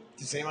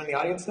 Does anyone in the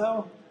audience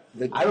know?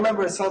 I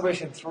remember at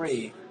Celebration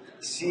 3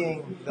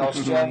 seeing the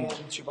Australian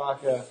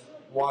Chewbacca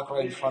walk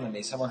right in front of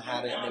me. Someone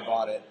had it and they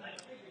bought it.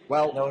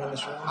 Well, no one in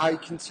this room? I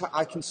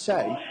can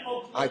say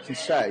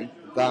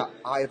that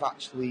I have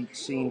actually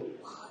seen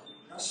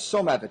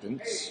some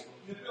evidence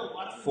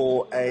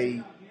for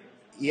a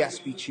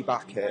ESB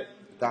Chewbacca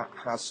that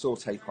has store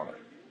tape on it.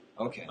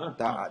 Okay.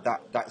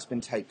 That's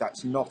been taped.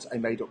 That's not a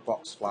made-up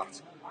box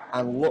flat,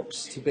 and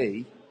looks to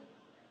be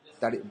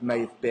that it may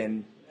have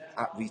been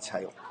at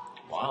retail.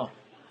 Wow.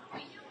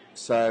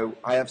 So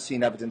I have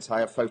seen evidence.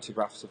 I have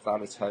photographs of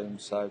that at home.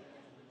 So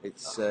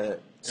it's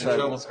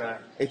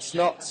it's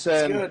not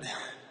good.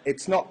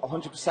 It's not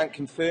 100%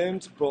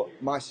 confirmed, but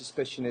my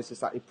suspicion is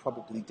that it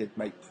probably did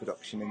make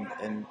production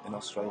in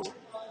Australia.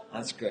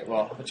 That's great.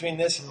 Well, between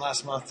this and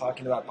last month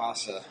talking about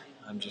Bassa,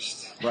 I'm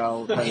just...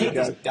 Well, there you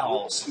go.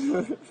 Dolls.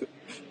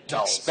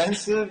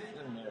 Expensive,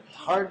 and they're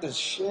hard to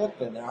ship,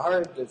 and they're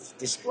hard to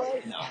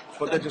display. No.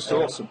 But they're just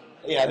awesome.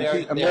 Yeah, they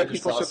are. And more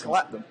people should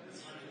collect them.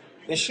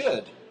 They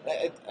should.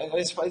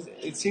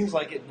 It seems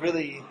like it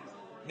really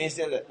means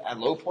at a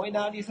low point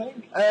now. Do you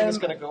think? It's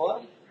going to go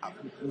up?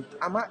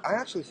 I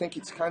actually think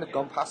it's kind of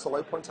gone past the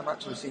low point. I'm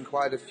actually seeing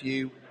quite a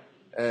few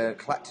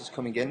collectors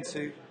coming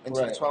into the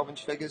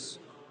 12-inch figures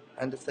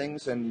end of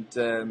things,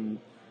 and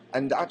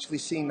actually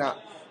seeing that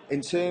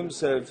in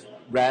terms of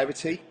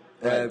rarity.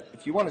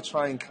 If you want to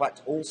try and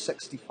collect all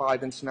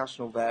 65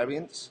 international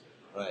variants,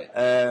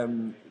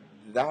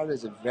 that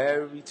is a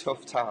very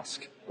tough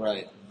task.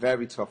 Right.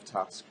 Very tough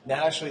task.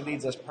 That actually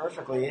leads us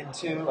perfectly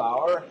into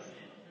our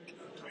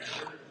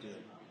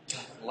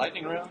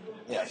lightning round?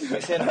 Yeah, I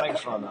say the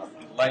microphone now.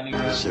 Lightning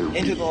round.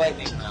 Into the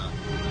lightning round.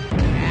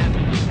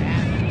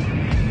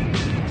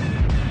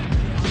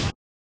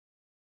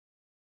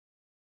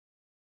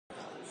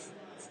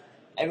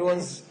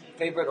 Everyone's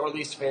favorite or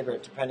least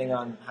favorite, depending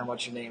on how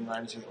much your name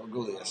rhymes with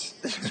Yglesias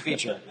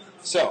feature.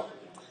 So,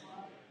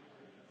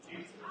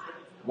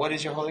 what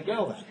is your holy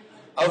grail then?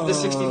 Of the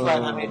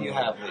 65, how many do you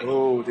have, Lee?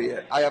 Oh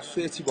dear, I have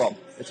 31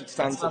 as it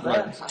stands at the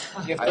moment.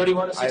 You have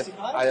 31 out of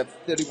 65? I have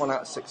 31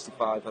 out of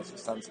 65 as it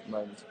stands at the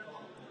moment.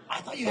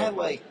 I thought you had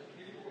like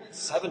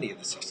 70 of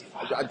the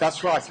 65.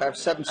 That's right, I have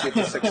 70 of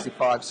the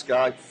 65,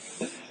 Sky.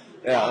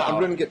 Yeah, wow.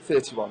 I'm running at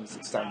 31 as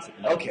it stands at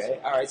the moment. Okay,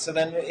 alright, so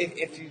then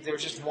if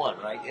there's just one,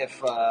 right?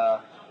 If,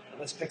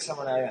 let's pick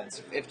someone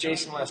else. If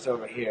Jason West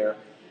over here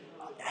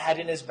had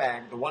in his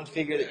bag the one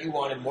figure that you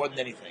wanted more than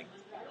anything,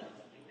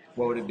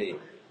 what would it be?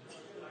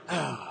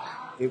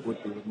 It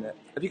would be, wouldn't it?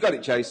 Have you got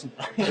it, Jason?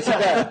 Is it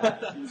there?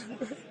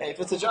 Hey, if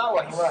it's a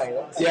Jawa, you're right.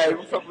 Yeah,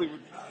 it probably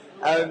would.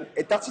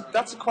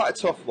 That's quite a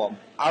tough one.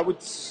 I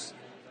would suspect.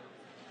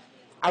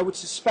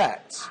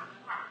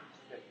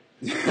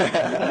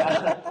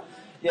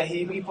 Yeah,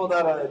 he pulled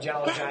out a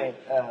General Giant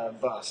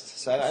bust,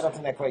 so I don't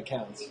think that quite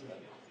counts.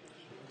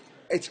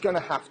 It's going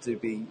to have to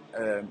be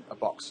a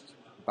boxed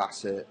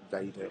Bassett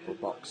Vader or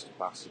boxed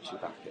Bassett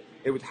Chewbacca.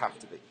 It would have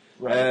to be.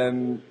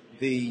 Right.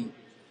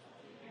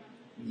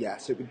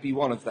 Yes, it would be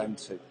one of them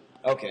two.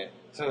 Okay,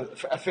 so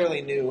a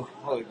fairly new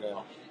Holy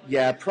Grail.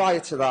 Yeah, prior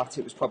to that,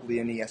 it was probably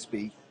an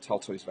ESB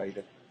Tolstoy's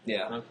Vader.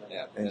 Yeah,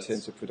 yeah. In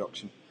terms of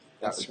production,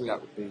 that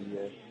would be.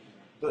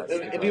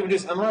 If you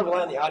just, I'm going to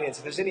rely on the audience.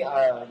 If there's any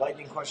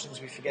lightning questions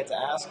we forget to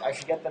ask, I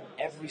forget them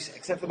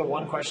except for the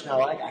one question I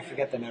like. I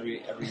forget them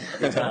every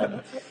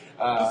time.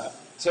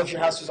 So if your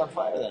house was on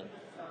fire, then,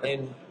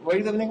 and where do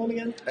you live in England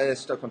again?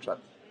 Stoke-on-Trent.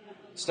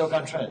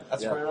 Stoke-on-Trent.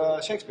 That's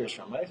where Shakespeare's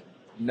from, right?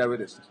 No,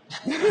 it isn't.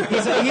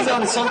 he's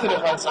on something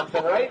upon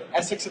something, right?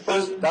 Essex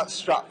upon. That's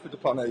Stratford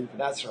upon Avon.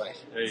 That's right.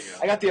 There you go.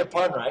 I got the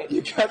upon right.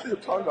 You got the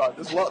upon right.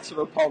 There's lots of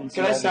upons.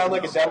 Can I sound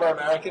like a Delaware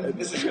American?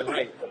 This is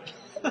great.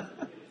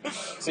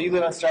 So you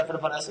live on Stratford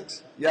upon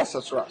Essex? Yes,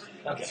 that's right.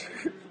 Okay.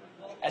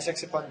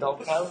 Essex upon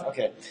Dalton?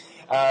 Okay.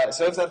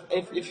 So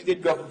if you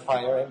did go up in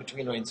fire in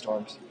between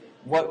rainstorms,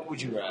 what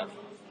would you grab?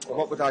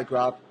 What would I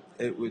grab?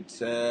 It would.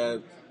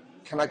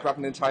 Can I grab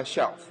an entire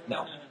shelf?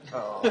 No.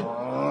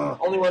 Oh.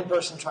 Only one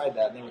person tried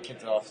that, and they were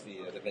kicked off the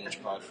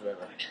vintage pod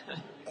forever.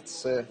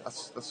 That's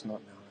not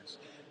nice.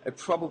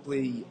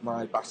 Probably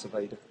my Bassett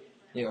Vader.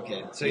 Yeah.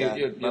 Okay. So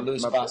your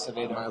loose Bassett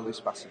Vader. My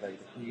loose Bassett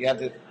Vader. You had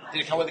did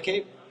it come with a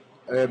cape?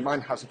 Mine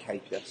has a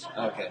cape, yes.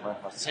 Okay. Mine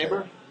has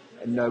saber?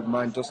 No,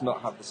 mine does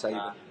not have the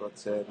saber,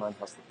 but mine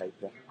has the cape,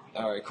 yeah.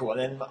 All right, cool. And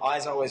then,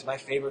 as always, my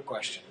favorite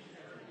question: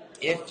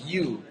 if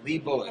you, Lee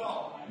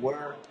Bullock,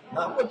 were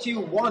not what you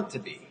want to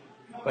be,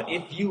 but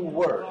if you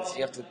were, so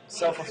you have to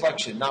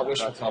self-reflection, not wish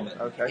fulfillment.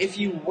 Okay. If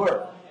you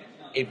were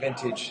a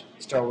vintage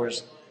Star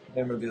Wars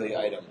memorabilia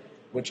item,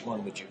 which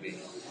one would you be?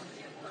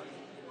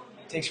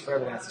 It takes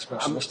forever to answer this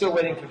question. We're still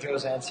waiting for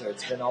Joe's answer.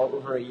 It's been all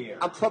over a year.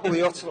 I'm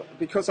probably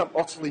because I'm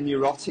utterly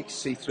neurotic.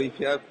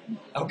 C-3PO.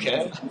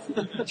 Okay.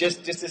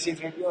 just a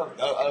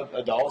C-3PO,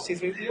 a doll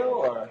C-3PO,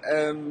 or?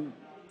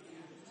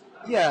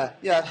 Yeah.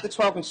 The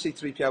 12-inch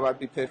C-3PO. I'd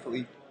be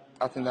perfectly.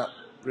 I think that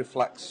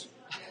reflects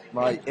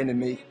my inner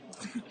me.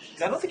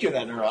 I don't think you're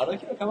that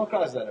neurotic. You don't come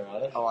across that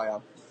neurotic. Oh, I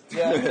am.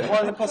 Yeah.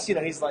 Well, and plus,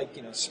 he's like,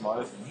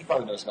 smart. And he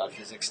probably knows about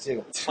physics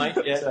too. Mike,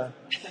 yeah.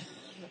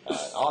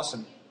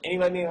 Awesome.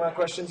 Any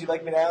questions you'd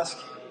like me to ask?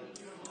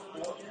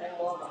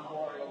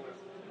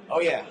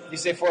 Oh yeah. You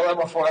say 4LM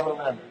or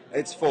 4LM?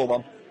 It's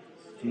 4LM.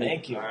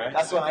 Thank you. Right.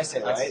 That's what I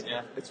say, right?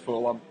 Yeah. It's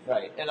 4LM.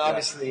 Right. And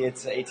obviously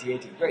it's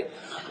AT-AT. Great.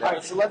 Yeah. All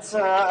right. So let's.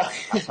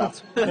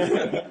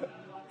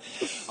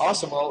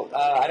 Awesome. Well,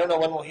 I don't know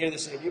when we'll hear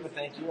this interview, but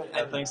thank you.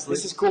 And thanks, Lee.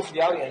 This is cool for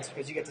the audience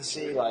because you get to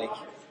see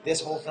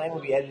this whole thing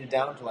will be edited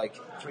down to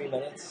 3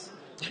 minutes.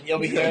 And you'll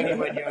be hearing it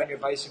when you're on your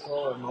bicycle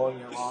or mowing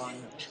your lawn.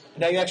 And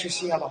now you actually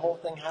see how the whole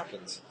thing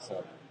happens.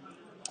 So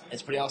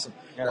it's pretty awesome.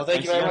 Yeah, well,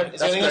 thank you very much.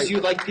 Is there anything else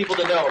you'd like people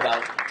to know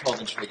about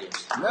 12-inch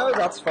figures? No,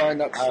 that's fine.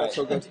 That's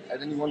all good.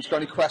 If anyone's got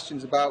any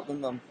questions about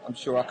them, I'm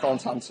sure I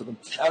can't answer them.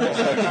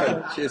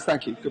 Okay. Cheers.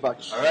 Thank you. Goodbye.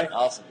 All right.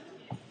 Awesome.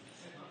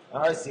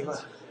 All right, Steve. Where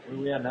are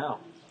we at now?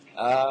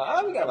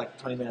 We got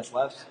 20 minutes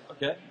left.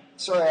 Okay.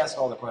 Sorry I asked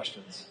all the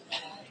questions.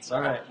 It's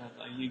all right.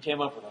 You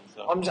came up with them.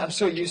 So. I'm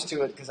so used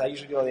to it because I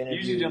usually do all the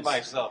interviews. You usually do them by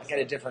yourself. I get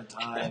a different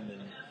time. And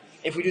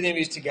if we do the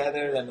interviews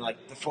together, then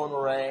like the phone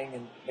will ring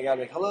and they gotta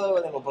be like hello,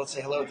 and then we'll both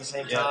say hello at the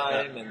same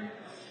time, and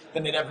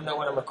then they never know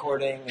when I'm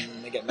recording,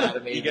 and they get mad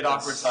at me. You get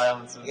awkward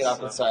silence. You get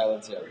awkward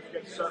silence. Yeah.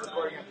 You start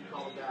recording after you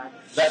call them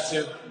back. That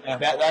too. Yeah.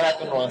 That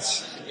happened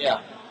once.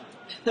 Yeah.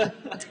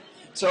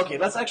 So okay,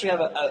 let's actually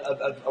have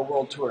a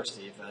world tour,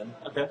 Steve. Then.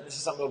 Okay. This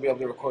is something we'll be able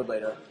to record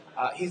later.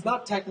 He's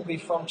not technically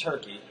from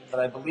Turkey, but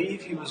I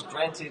believe he was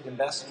granted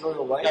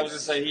ambassadorial rights. I was going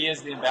to say he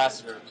is the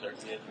ambassador of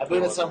Turkey. I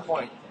believe at some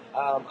point.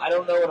 I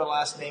don't know what a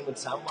last name would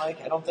sound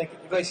like. I don't think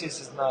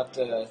Yglesias is not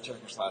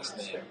Turkish last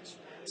name.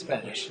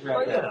 Spanish.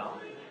 Right. But, you know.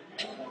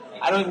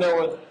 I don't even know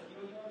what.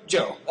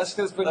 Joe. Let's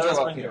bring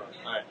Joe up here.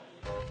 All right.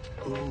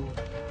 Oh,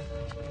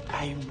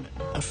 I'm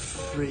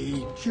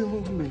afraid. Je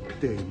me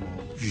temo.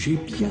 J'ai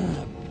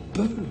bien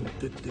peur.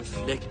 De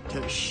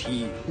deflector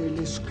Chive. El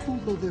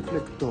escudo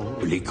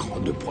deflector.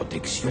 L'écran de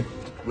protection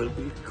will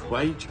be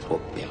quite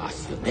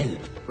opérationnel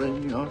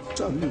when your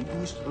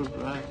amigos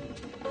arrive.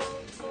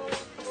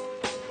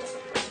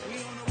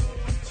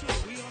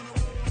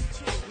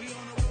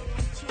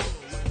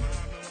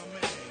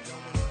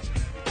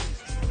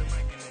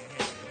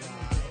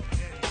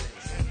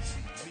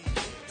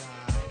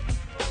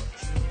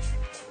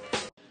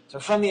 So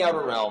from the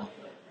Outer Realm,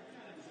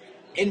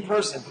 in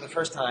person for the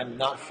first time,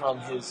 not from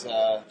his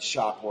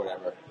shop or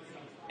whatever.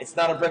 It's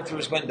not a brick through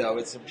his window,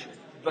 it's a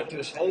brick through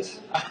his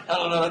face. I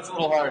don't know, that's a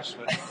little harsh.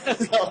 But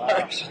it's a little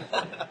harsh.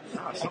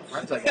 Some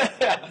friends I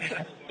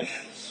got.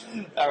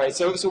 All right,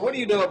 so what do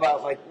you know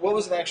about, like, what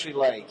was it actually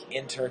like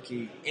in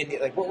Turkey?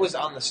 Like, what was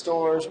on the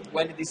stores?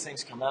 When did these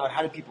things come out?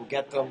 How did people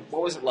get them?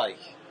 What was it like?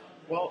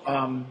 Well,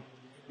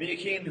 Mia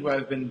Keen, who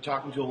I've been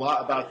talking to a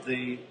lot about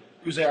the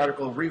UZAY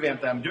article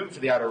revamp that I'm doing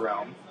for the Outer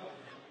Realm,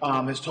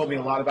 has told me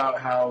a lot about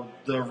how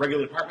the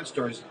regular department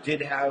stores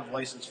did have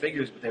licensed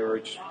figures, but they were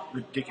just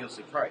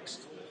ridiculously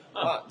priced.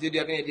 Did you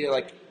have any idea,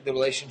 like, the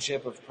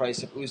relationship of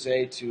price of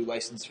UZAY to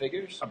licensed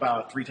figures?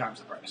 About 3 times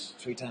the price.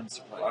 3 times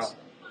the price.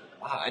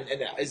 Wow. And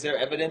is there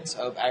evidence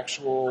of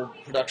actual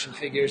production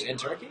figures in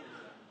Turkey?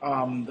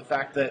 The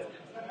fact that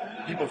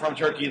people from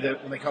Turkey,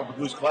 that when they come up with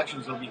loose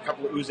collections, there'll be a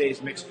couple of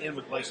UZAYs mixed in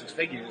with licensed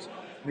figures.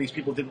 And these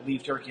people didn't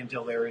leave Turkey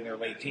until they were in their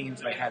late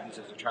teens, and they had these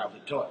as their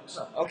childhood toys.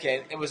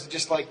 Okay, and was it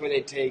just like where they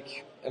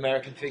take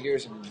American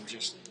figures and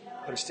just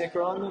put a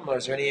sticker on them, or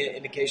is there any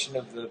indication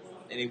of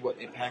any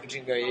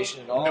packaging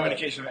variation at all? No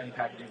indication of any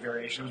packaging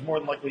variation. It was more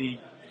than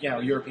likely,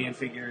 European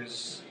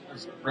figers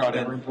brought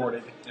in or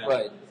imported. Yeah.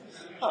 Right.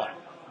 Huh.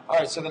 All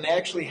right, so then they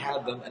actually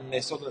had them, and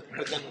they sold them.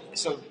 But then,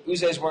 so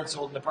UZAYs weren't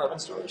sold in department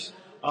stores.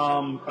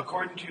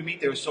 According to Meat,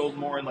 they were sold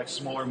more in like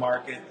smaller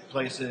market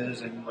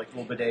places and like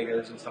little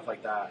bodegas and stuff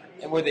like that.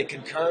 And were they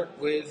concurrent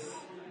with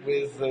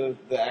the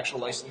actual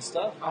licensed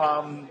stuff?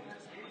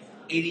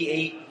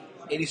 88,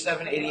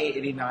 87, 88,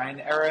 89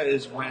 era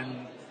is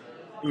when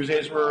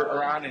UZAYs were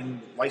around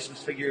and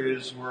licensed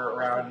figures were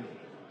around,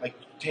 like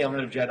tail end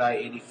of Jedi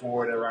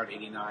 84 to around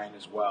 89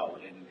 as well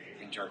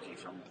in Turkey,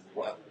 from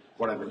what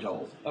I've been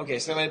told. Okay,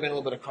 so there might have been a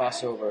little bit of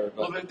crossover.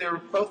 But they were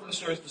both in the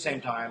stores at the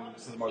same time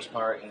for the most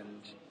part,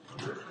 and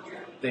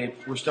they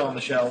were still on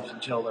the shelves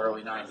until the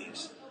early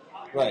 90s.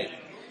 Right.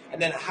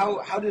 And then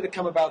how did it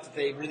come about that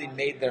they really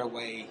made their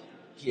way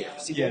here?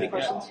 See, any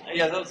questions?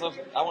 Yeah,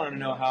 I wanted to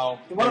know how...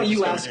 Why don't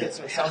you ask it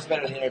so it sounds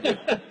better in the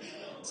interview?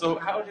 So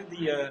how did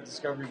the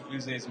discovery of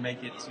UZAYs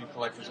make it to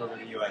collectors over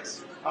in the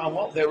U.S.?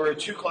 Well, there were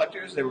 2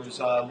 collectors. There was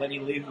Lenny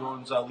Lee, who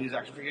owns Lee's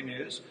Action Figure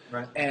News,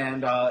 right,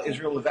 and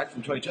Israel Levesque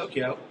from Toy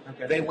Tokyo.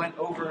 Okay. They went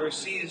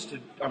overseas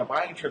on a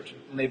buying trip,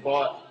 and they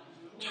bought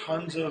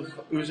tons of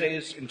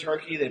UZAYs in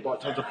Turkey. They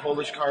bought tons of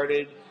Polish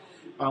carded.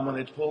 When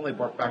they pulled, they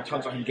brought back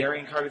tons of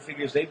Hungarian carded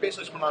figures. They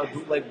basically just went on a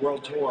bootleg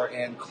world tour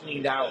and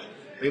cleaned out.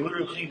 They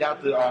literally cleaned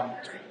out the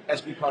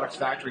SB Products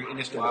factory in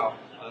Istanbul. Wow,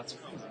 that's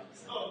crazy.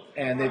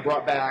 And they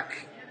brought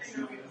back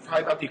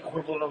probably about the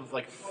equivalent of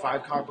like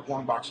 5 comic book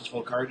long boxes full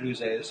of carded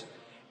UZAYs.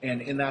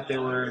 And in that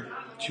there were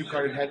 2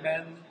 carded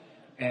headmen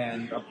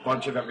and a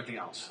bunch of everything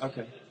else.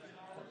 Okay.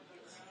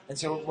 And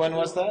so when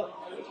was that?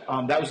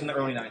 That was in the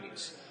early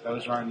 90s. That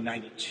was around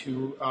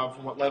 92,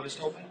 from what Lev has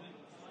told me.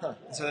 Huh.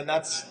 So then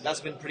that's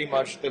been pretty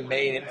much the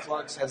main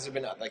influx. Has there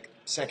been like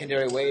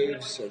secondary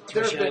waves or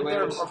tertiary waves?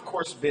 There have, of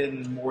course,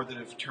 been more that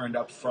have turned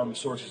up from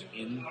sources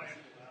in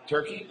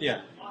Turkey.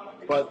 Yeah.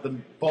 But the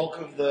bulk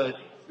of the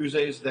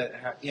UZAYs that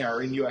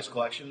are in U.S.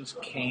 collections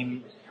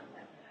came,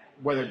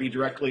 whether it be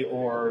directly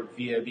or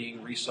via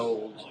being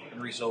resold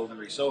and resold and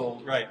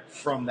resold, right,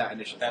 from that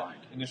initial find.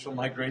 Initial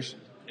migration.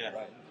 Yeah.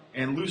 Right.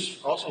 And loose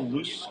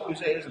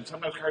UZAYs and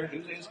sometimes carded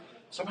UZAYs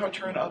somehow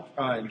turn up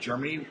in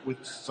Germany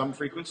with some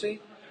frequency.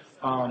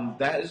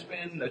 That has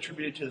been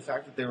attributed to the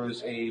fact that there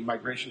was a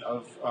migration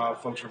of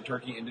folks from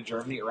Turkey into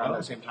Germany around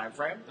that same time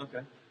frame.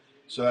 Okay.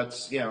 So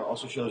that's,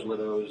 also shows where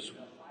those,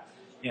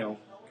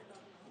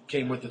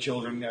 came with the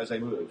children as they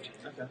moved.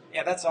 Okay.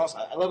 Yeah, that's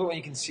awesome. I love it when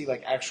you can see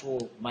like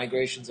actual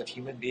migrations of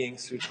human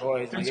beings through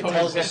toys. Like, it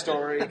tells a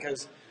story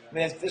because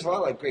there's a lot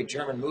of like great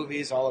German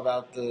movies all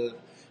about the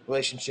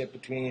relationship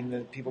between the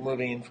people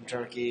moving in from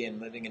Turkey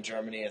and living in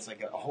Germany. It's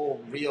like a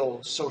whole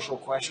real social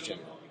question,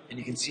 and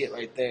you can see it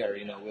right there.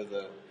 With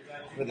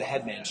with a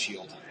headman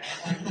shield.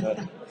 But,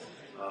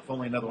 if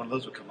only another one of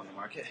those would come on the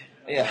market.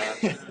 yeah.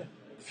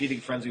 Feeding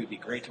Frenzy would be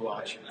great to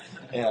watch.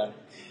 Yeah.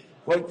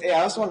 Well, yeah,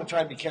 I also want to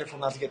try and be careful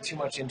not to get too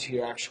much into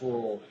your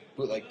actual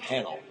bootleg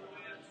panel,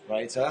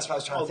 right? So that's what I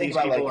was trying to think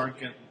about. These people like, aren't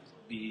going to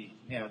be,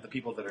 the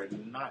people that are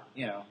not,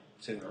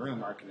 sitting in the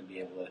room aren't going to be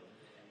able to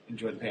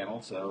enjoy the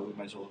panel, so we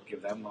might as well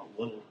give them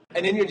a little.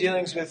 And in your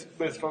dealings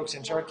with folks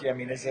in Turkey, I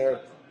mean, is there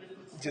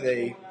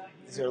a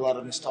lot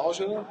of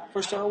nostalgia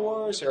for Star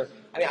Wars? Or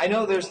I mean, I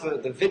know there's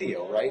the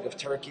video, right, of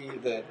Turkey,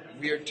 the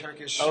weird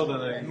Turkish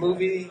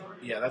movie.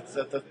 Yeah, that's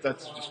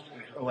just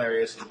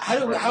hilarious.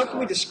 How can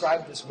we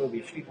describe this movie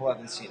if people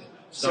haven't seen it?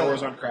 Star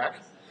Wars on crack?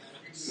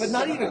 But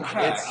not even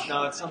crack.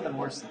 It's something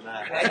worse than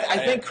that. I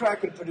think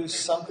crack would produce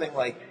something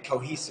like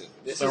cohesive.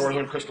 Star Wars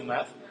on crystal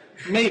meth?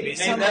 Maybe.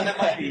 That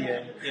might be,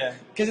 yeah.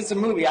 Because it's a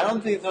movie. I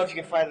don't know if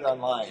you can find it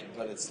online,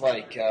 but it's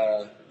like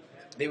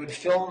they would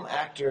film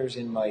actors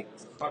in like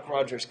Buck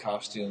Rogers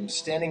costumes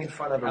standing in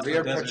front of a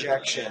rear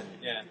projection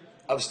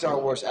of Star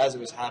Wars as it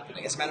was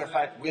happening. As a matter of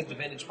fact, with the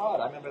vintage pod,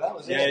 I remember that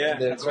was it. Yeah.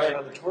 The right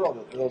on the twirl,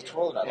 the little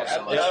twirl that I love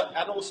so much.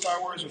 Add old Star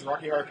Wars with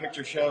Rocky Horror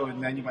Picture Show,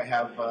 and then you might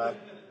have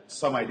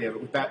some idea of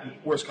it with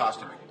that worse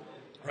costuming.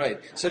 Right.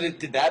 So did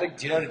that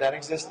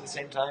exist at the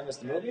same time as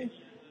the movie?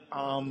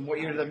 What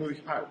year did that movie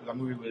come out? That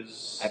movie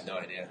was... I have no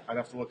idea. I'd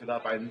have to look it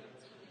up.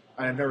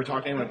 I've never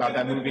talked to anyone about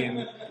that movie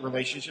in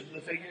relationship to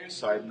the figures,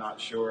 so I'm not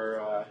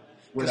sure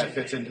where that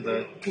fits into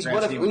the... Because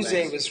what if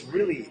UZAY was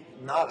really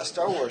not a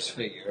Star Wars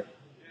figure,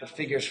 but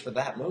figures for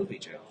that movie,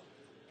 Joe?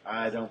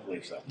 I don't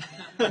believe so.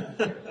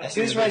 I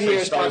see this right here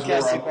is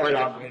podcasting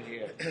right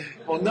here.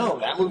 Well, no,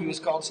 that movie was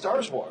called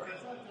Star Wars.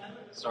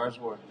 Star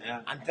Wars, yeah.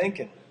 I'm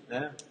thinking.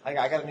 Yeah.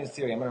 I got a new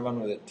theory. I'm going to run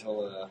with it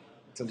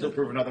until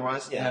proven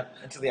otherwise? Yeah,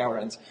 until the hour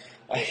ends.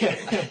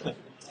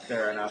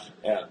 Fair enough.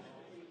 Yeah.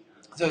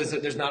 So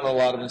there's not a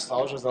lot of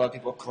nostalgia. There's a lot of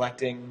people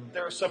collecting.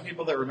 There are some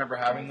people that remember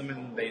having them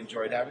and they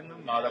enjoyed having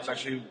them. That's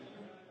actually,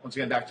 once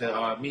again, back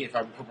to me, if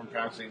I'm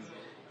pronouncing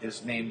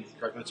his name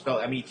correctly. It's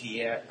spelled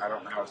M-E-T-A. I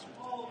don't know how it's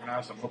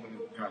pronounced. I'm hoping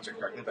I'm pronouncing it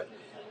correctly. But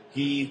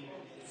he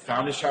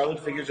found his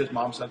childhood figures. His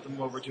mom sent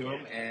them over to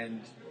him,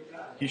 and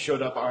he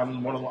showed up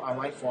on one of the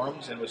online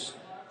forums and was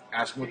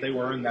asking what they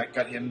were, and that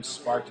got him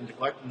sparked into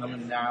collecting them.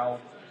 And now,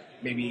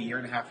 maybe a year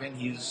and a half in,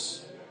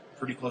 he's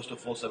pretty close to a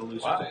full set of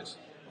loose days.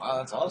 Wow,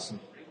 that's awesome.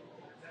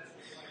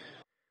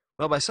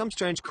 Well, by some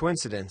strange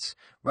coincidence,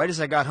 right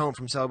as I got home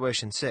from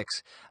Celebration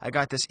 6, I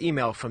got this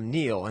email from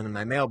Neil in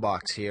my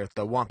mailbox here at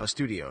the Wampa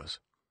Studios.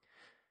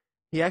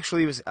 He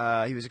actually was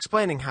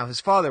explaining how his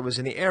father was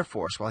in the Air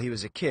Force while he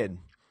was a kid,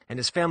 and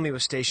his family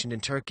was stationed in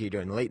Turkey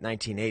during the late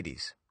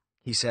 1980s.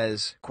 He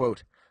says,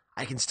 quote,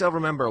 I can still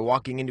remember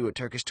walking into a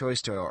Turkish toy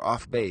store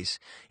off base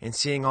and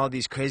seeing all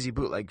these crazy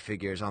bootleg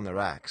figures on the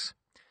racks.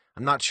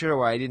 I'm not sure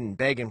why I didn't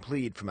beg and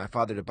plead for my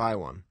father to buy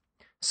one.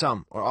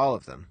 Some, or all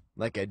of them,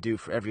 like I'd do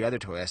for every other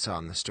toy I saw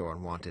in the store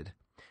and wanted.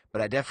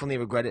 But I definitely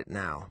regret it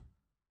now.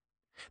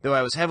 Though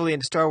I was heavily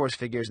into Star Wars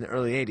figures in the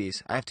early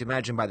 80s, I have to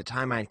imagine by the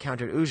time I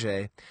encountered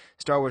UZAY,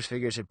 Star Wars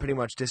figures had pretty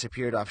much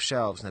disappeared off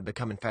shelves and had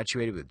become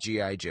infatuated with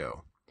G.I.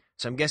 Joe.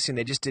 So I'm guessing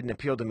they just didn't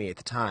appeal to me at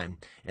the time,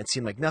 and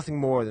seemed like nothing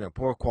more than a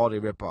poor quality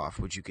ripoff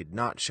which you could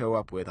not show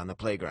up with on the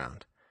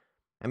playground.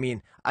 I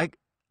mean,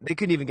 they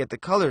couldn't even get the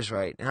colors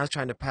right, and I was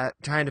trying to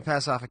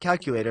pass off a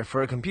calculator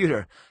for a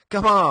computer.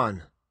 Come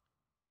on!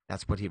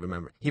 That's what he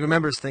remembered. He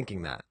remembers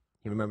thinking that.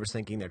 He remembers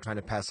thinking they're trying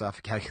to pass off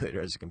a calculator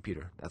as a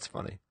computer. That's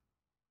funny.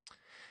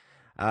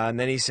 And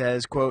then he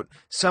says, quote,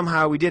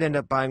 somehow we did end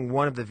up buying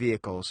one of the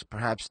vehicles,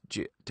 perhaps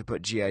to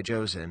put G.I.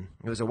 Joes in.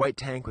 It was a white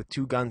tank with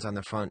 2 guns on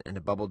the front and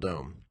a bubble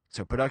dome.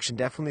 So production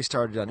definitely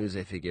started on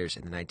UZAY figures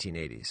in the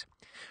 1980s.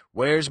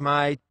 Where's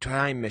my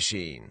time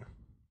machine?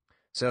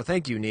 So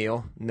thank you,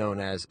 Neil, known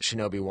as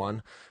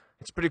Shinobi1.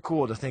 It's pretty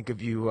cool to think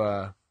of you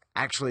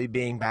actually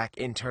being back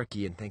in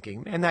Turkey and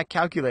thinking, man, that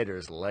calculator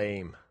is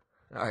lame.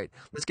 All right,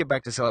 let's get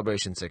back to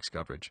Celebration 6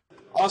 coverage.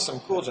 Awesome,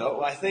 cool, Joe.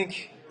 Well, I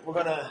think we're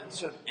going to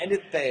sort of end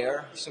it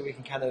there so we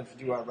can kind of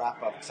do our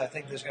wrap-up, because I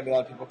think there's going to be a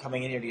lot of people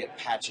coming in here to get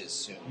patches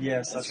soon.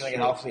 Yes, that's going to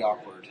get awfully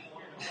awkward.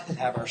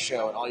 Have our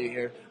show, and all you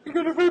hear, you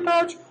get a free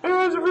patch,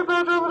 there's a free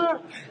patch over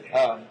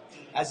there.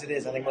 As it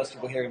is, I think most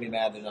people here are going to be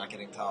mad they're not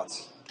getting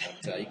tots.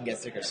 But you can get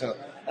stickers. So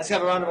let's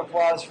have a round of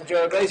applause for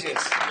Joe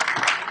Yglesias.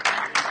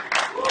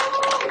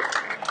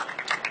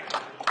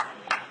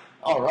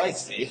 All right,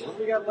 Steve. What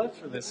do we got left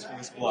for this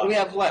block? What do we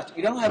have left?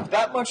 We don't have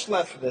that much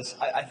left for this.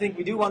 I think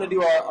we do want to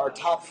do our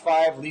top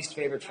 5 least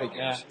favorite figures.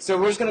 Yeah. So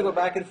we're just going to go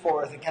back and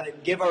forth and kind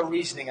of give our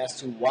reasoning as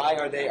to why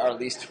are they our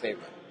least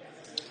favorite.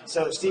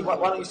 So, Steve, why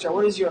don't you start?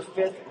 What is your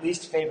 5th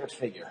least favorite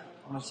figure?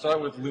 I'm going to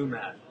start with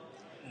Lumat.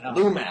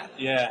 Lumat?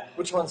 Yeah.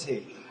 Which one's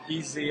he?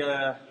 He's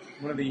the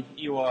one of the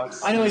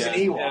Ewoks. I know he's an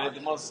Ewok.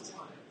 Yeah,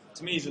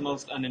 to me, he's the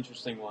most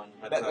uninteresting one.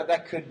 But,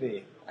 that could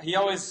be. He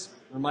always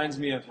reminds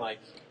me of, like,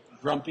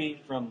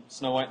 Grumpy from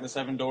Snow White and the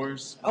Seven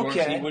Doors.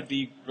 Okay. He would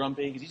be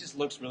grumpy because he just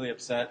looks really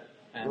upset.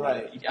 And,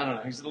 right. I don't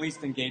know. He's the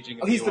least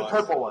engaging of he's Ewoks. the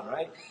purple one,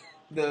 right?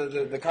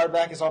 The card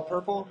back is all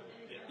purple?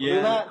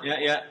 Yeah.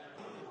 Yeah.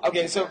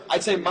 Okay, so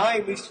I'd say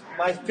my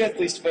fifth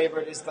least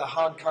favorite is the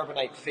Han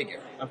Carbonite figure.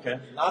 Okay.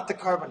 Not the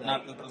Carbonite,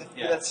 Not but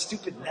yeah. that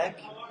stupid neck.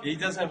 He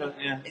does have a,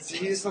 yeah.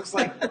 He just looks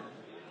like...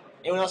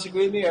 Anyone else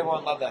agree with me, or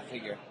everyone love that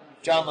figure?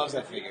 John loves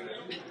that figure.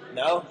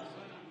 No?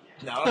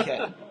 No? Okay.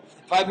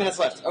 5 minutes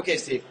left. Okay,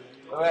 Steve.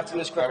 We'll have to do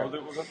this quicker.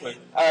 We'll go quick.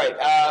 All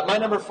right. My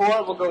number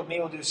 4, we'll go with me,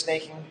 we'll do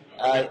snaking,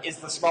 is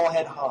the small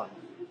head Han.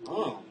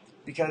 Oh.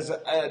 Because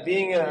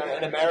being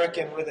an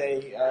American with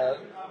a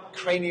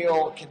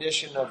cranial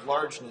condition of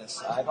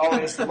largeness, I've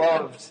always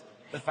loved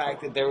the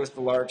fact that there was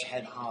the large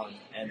head Han.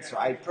 And so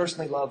I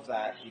personally love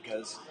that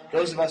because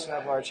those of us who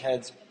have large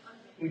heads,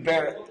 we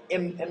bear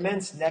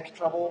immense neck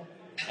trouble,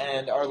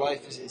 and our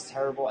life is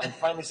terrible, and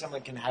finally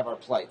someone can have our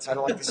plight. So I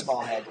don't like the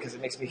small head because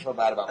it makes me feel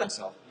bad about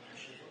myself.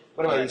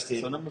 What about you,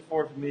 Steve? So number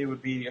 4 for me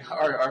would be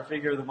our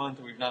figure of the month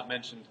that we've not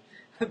mentioned,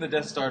 the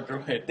Death Star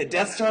Droid. The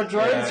Death Star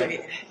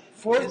Droid?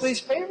 Fourth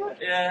least favorite?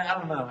 Yeah, I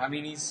don't know. I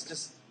mean,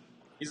 he's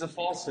a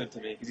falsehood to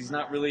me because he's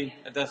not really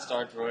a Death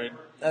Star droid.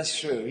 That's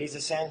true. He's a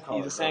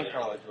sandcrawler. He's a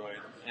sandcrawler droid,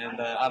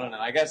 and I don't know.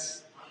 I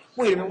guess.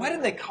 Wait a minute. Why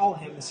didn't they call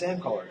him the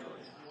sandcrawler droid?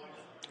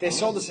 They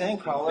sold the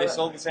sandcrawler. They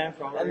sold the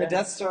sandcrawler. And the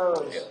Death Star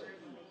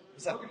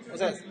was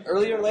that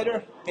earlier or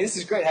later? Hey, this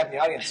is great having the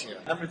audience here.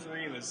 Number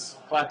 3 was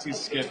Plateau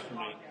Skip for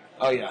me.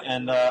 Oh yeah.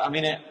 And I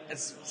mean,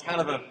 it's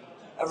kind of a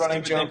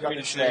running joke for me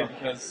to say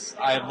because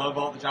I love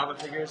all the Jabba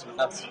figures, but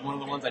that's one of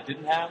the ones I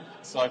didn't have.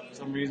 So for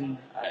some reason,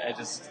 I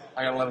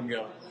gotta let them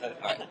go.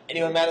 Right.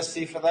 Anyone mad at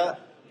Steve for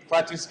that?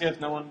 Plateau Skip,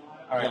 no one.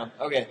 All right.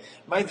 No. Okay.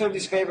 My third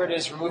least favorite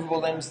is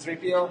removable limbs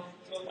 3PO.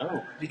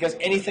 Oh. Because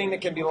anything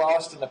that can be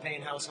lost in the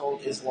Payne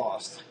household is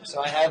lost.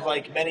 So I have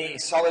like many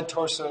solid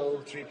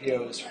torso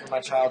 3POs from my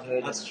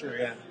childhood. That's true,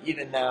 yeah.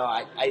 Even now,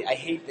 I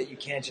hate that you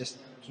can't just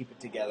keep it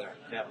together.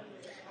 Yeah.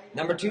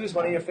 Number 2 is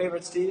one of your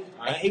favorites, Steve.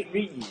 Right. I hate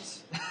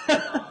Reese.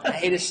 I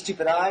hate his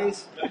stupid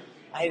eyes.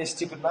 I hate his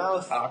stupid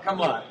mouth. Oh, come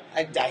on.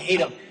 I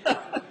hate him.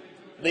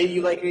 Lee,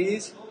 you like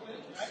Reese?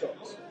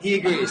 He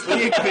agrees.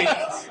 Lee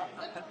agrees.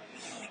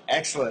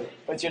 Excellent.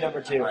 What's your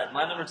number 2? All right,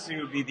 my number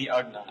 2 would be the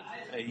Ugnaught.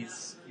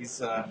 He's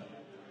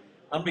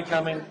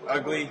unbecoming,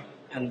 ugly,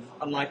 and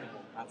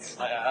unlikable.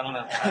 I don't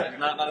know. I'm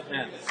not a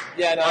fan.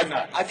 Yeah, no,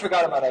 Ugnaught. I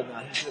forgot about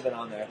Ugnaught. He should have been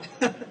on there.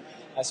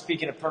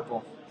 Speaking of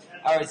purple.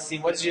 All right,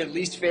 Steve, what's your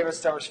least favorite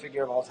Star Wars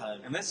figure of all time?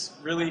 And this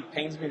really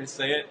pains me to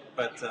say it,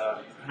 but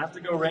I have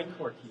to go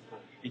Rancor Keeper.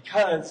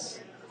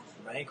 Because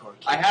Rancor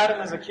Keeper. I had him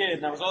as a kid,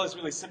 and I was always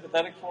really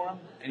sympathetic for him.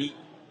 And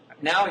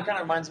now he kind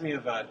of reminds me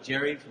of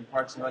Jerry from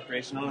Parks and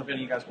Recreation. I don't know if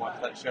any of you guys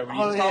watch that show, but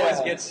he always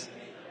gets...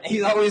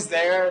 He's always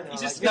there. He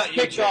just gets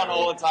picked on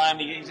all the time.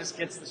 He just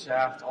gets the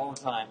shaft all the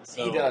time.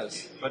 So, he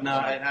does. But no,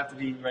 I'd have to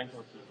be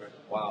Rancor Keeper.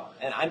 Wow.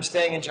 And I'm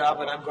staying in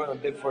Jabba, and I'm going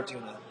with Bib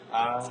Fortuna.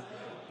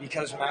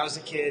 Because when I was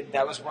a kid,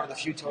 that was one of the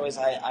few toys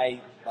I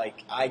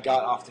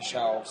got off the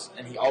shelves,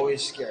 and he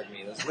always scared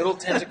me. Those little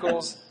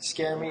tentacles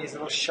scare me. His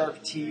little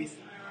sharp teeth.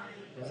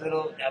 His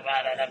little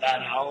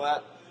all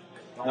that.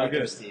 Don't like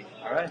him, Steve.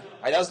 All right.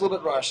 That was a little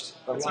bit rushed,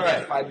 but we only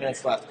have 5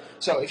 minutes left.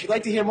 So if you'd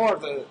like to hear more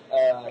of the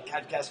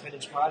Cadcast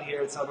Vintage Pod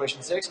here at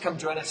Celebration 6, come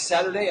join us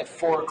Saturday at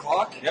 4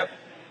 o'clock. Yep.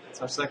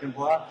 It's our second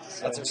block.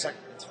 So. That's our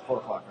second. It's 4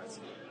 o'clock, right?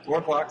 4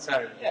 o'clock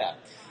Saturday. Yeah.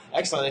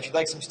 Excellent. If you'd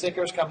like some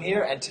stickers, come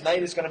here. And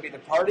tonight is going to be the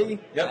party.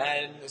 Yep.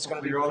 And it's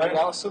going to be really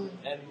awesome.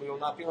 And we will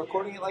not be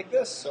recording it like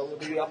this. So we'll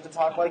be able to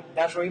talk like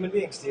natural human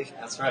beings, Steve.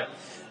 That's right.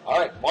 All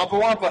right. Wampa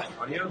Wampa.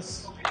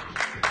 Adios.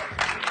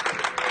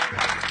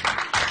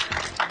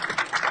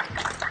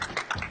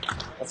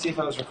 Let's see if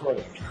I was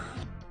recording.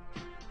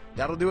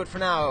 That'll do it for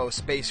now,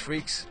 Space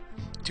Freaks.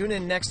 Tune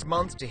in next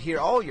month to hear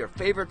all your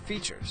favorite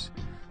features,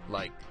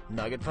 like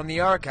Nugget from the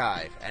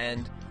Archive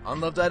and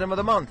Unloved Item of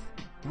the Month.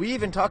 We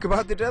even talk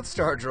about the Death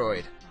Star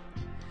Droid.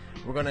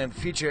 We're going to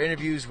feature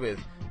interviews with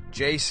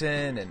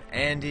Jason and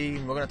Andy,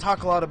 and we're going to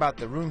talk a lot about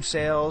the room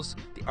sales,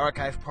 the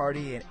archive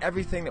party, and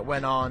everything that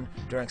went on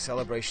during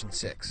Celebration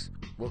 6.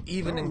 We'll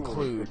even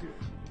include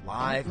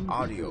live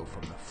audio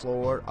from the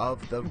floor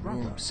of the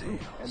room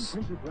sales.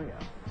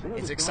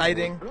 It's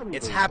exciting,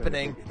 it's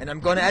happening, and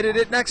I'm going to edit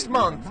it next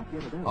month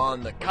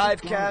on the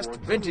Chivecast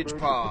Vintage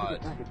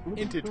Pod.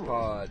 Vintage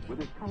Pod.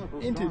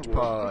 Vintage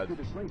Pod.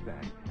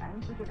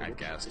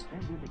 Chivecast.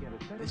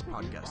 This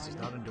podcast is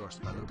not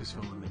endorsed by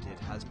Lucasfilm Limited,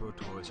 Hasbro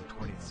Toys, or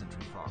 20th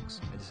Century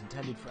Fox, and is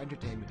intended for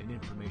entertainment and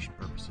information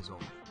purposes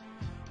only.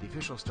 The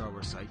official Star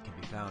Wars site can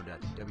be found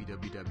at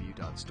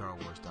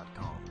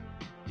www.starwars.com.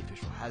 The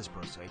official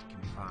Hasbro site can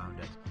be found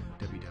at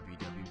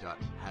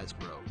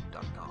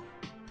www.hasbro.com.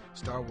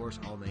 Star Wars,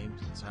 all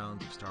names and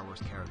sounds of Star Wars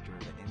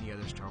characters and any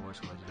other Star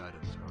Wars related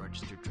items are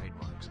registered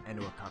trademarks and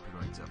or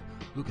copyrights of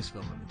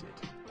Lucasfilm Limited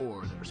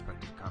or their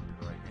respective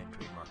copyright and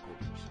trademark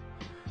holders.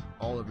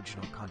 All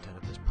original content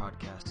of this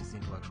podcast is the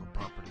intellectual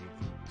property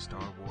of the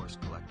Star Wars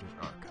Collectors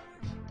Archive,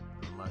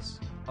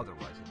 unless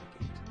otherwise indicated.